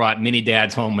we brought many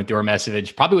dads home with your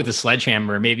message, probably with a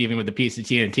sledgehammer, maybe even with a piece of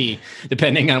TNT,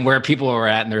 depending on where people are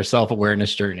at in their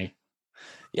self-awareness journey.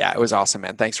 Yeah, it was awesome,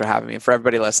 man. Thanks for having me. And for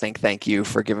everybody listening, thank you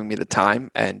for giving me the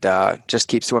time, and just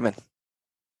keep swimming.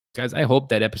 Guys, I hope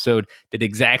that episode did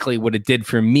exactly what it did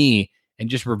for me and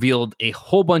just revealed a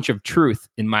whole bunch of truth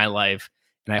in my life.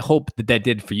 And I hope that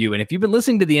did for you. And if you've been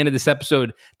listening to the end of this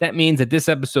episode, that means that this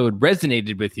episode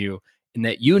resonated with you and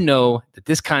that that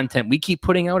this content we keep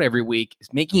putting out every week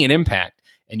is making an impact.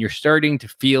 And you're starting to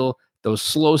feel those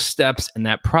slow steps and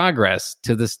that progress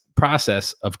to this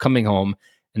process of coming home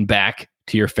and back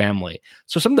to your family.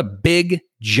 So some of the big,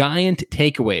 giant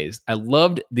takeaways. I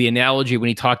loved the analogy when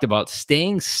he talked about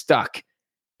staying stuck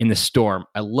in the storm.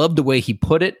 I love the way he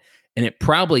put it. And it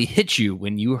probably hit you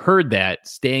when you heard that,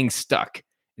 staying stuck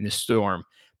in the storm,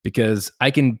 because I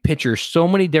can picture so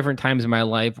many different times in my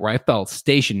life where I felt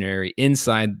stationary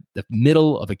inside the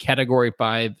middle of a Category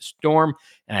 5 storm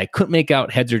and I couldn't make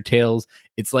out heads or tails.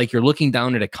 It's like you're looking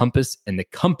down at a compass and the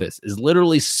compass is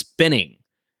literally spinning.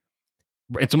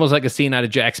 It's almost like a scene out of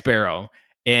Jack Sparrow,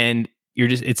 and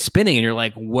it's spinning and you're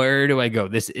like, where do I go?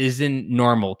 This isn't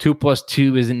normal. 2 +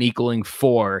 2 isn't equaling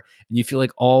 4. And you feel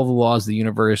like all the laws of the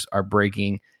universe are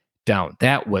breaking down.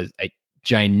 That was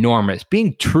ginormous.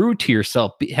 Being true to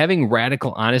yourself, having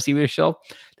radical honesty with yourself.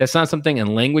 That's not something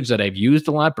in language that I've used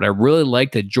a lot, but I really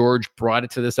like that George brought it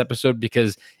to this episode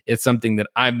because it's something that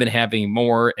I've been having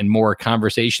more and more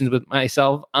conversations with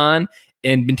myself on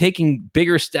and been taking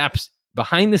bigger steps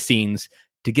behind the scenes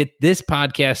to get this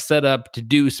podcast set up to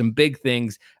do some big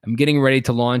things. I'm getting ready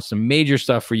to launch some major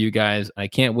stuff for you guys. I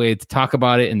can't wait to talk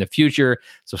about it in the future.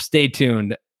 So stay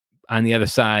tuned on the other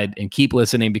side and keep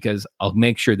listening, because I'll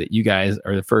make sure that you guys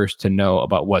are the first to know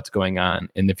about what's going on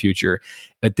in the future.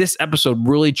 But this episode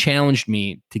really challenged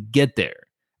me to get there.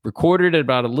 Recorded it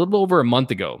about a little over a month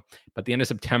ago, at the end of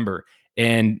September.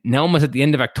 And now almost at the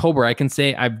end of October, I can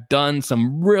say I've done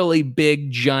some really big,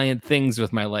 giant things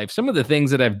with my life. Some of the things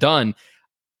that I've done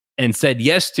and said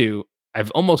yes to,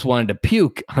 I've almost wanted to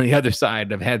puke on the other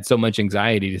side. I've had so much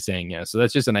anxiety to saying yes. So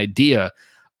that's just an idea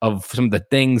of some of the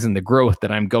things and the growth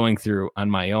that I'm going through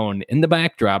on my own in the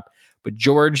backdrop. But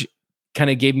George kind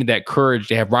of gave me that courage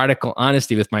to have radical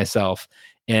honesty with myself.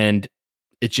 And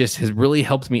it just has really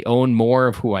helped me own more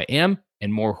of who I am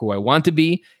and more who I want to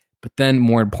be. But then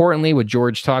more importantly, what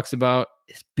George talks about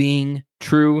is being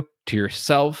true to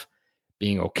yourself,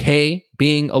 being okay,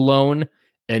 being alone,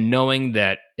 and knowing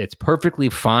that it's perfectly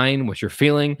fine what you're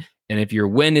feeling. And if your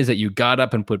win is that you got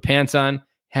up and put pants on,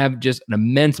 have just an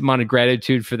immense amount of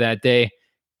gratitude for that day.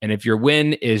 And if your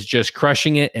win is just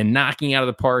crushing it and knocking out of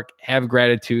the park, have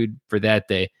gratitude for that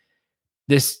day.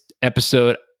 This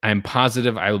episode, I'm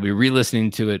positive I will be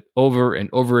re-listening to it over and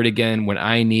over it again when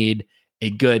I need a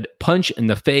good punch in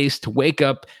the face to wake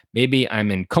up. Maybe I'm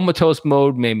in comatose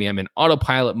mode. Maybe I'm in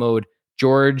autopilot mode.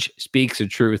 George speaks the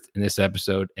truth in this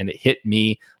episode, and it hit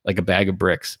me like a bag of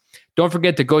bricks. Don't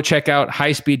forget to go check out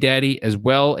High Speed Daddy as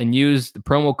well and use the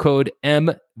promo code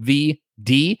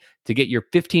MVD to get your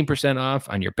 15% off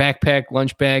on your backpack,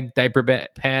 lunch bag, diaper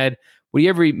pad,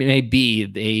 whatever it may be.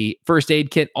 The first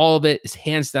aid kit, all of it is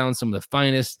hands down some of the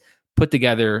finest put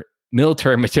together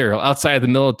military material outside of the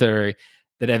military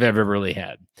that I've ever really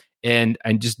had. And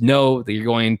I just know that you're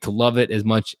going to love it as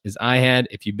much as I had.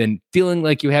 If you've been feeling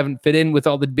like you haven't fit in with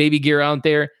all the baby gear out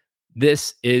there,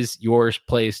 this is your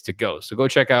place to go. So go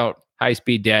check out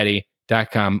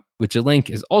highspeeddaddy.com, which the link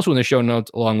is also in the show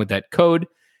notes along with that code.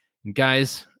 And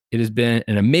guys, it has been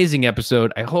an amazing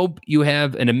episode. I hope you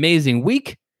have an amazing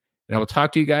week, and I will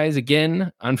talk to you guys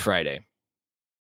again on Friday.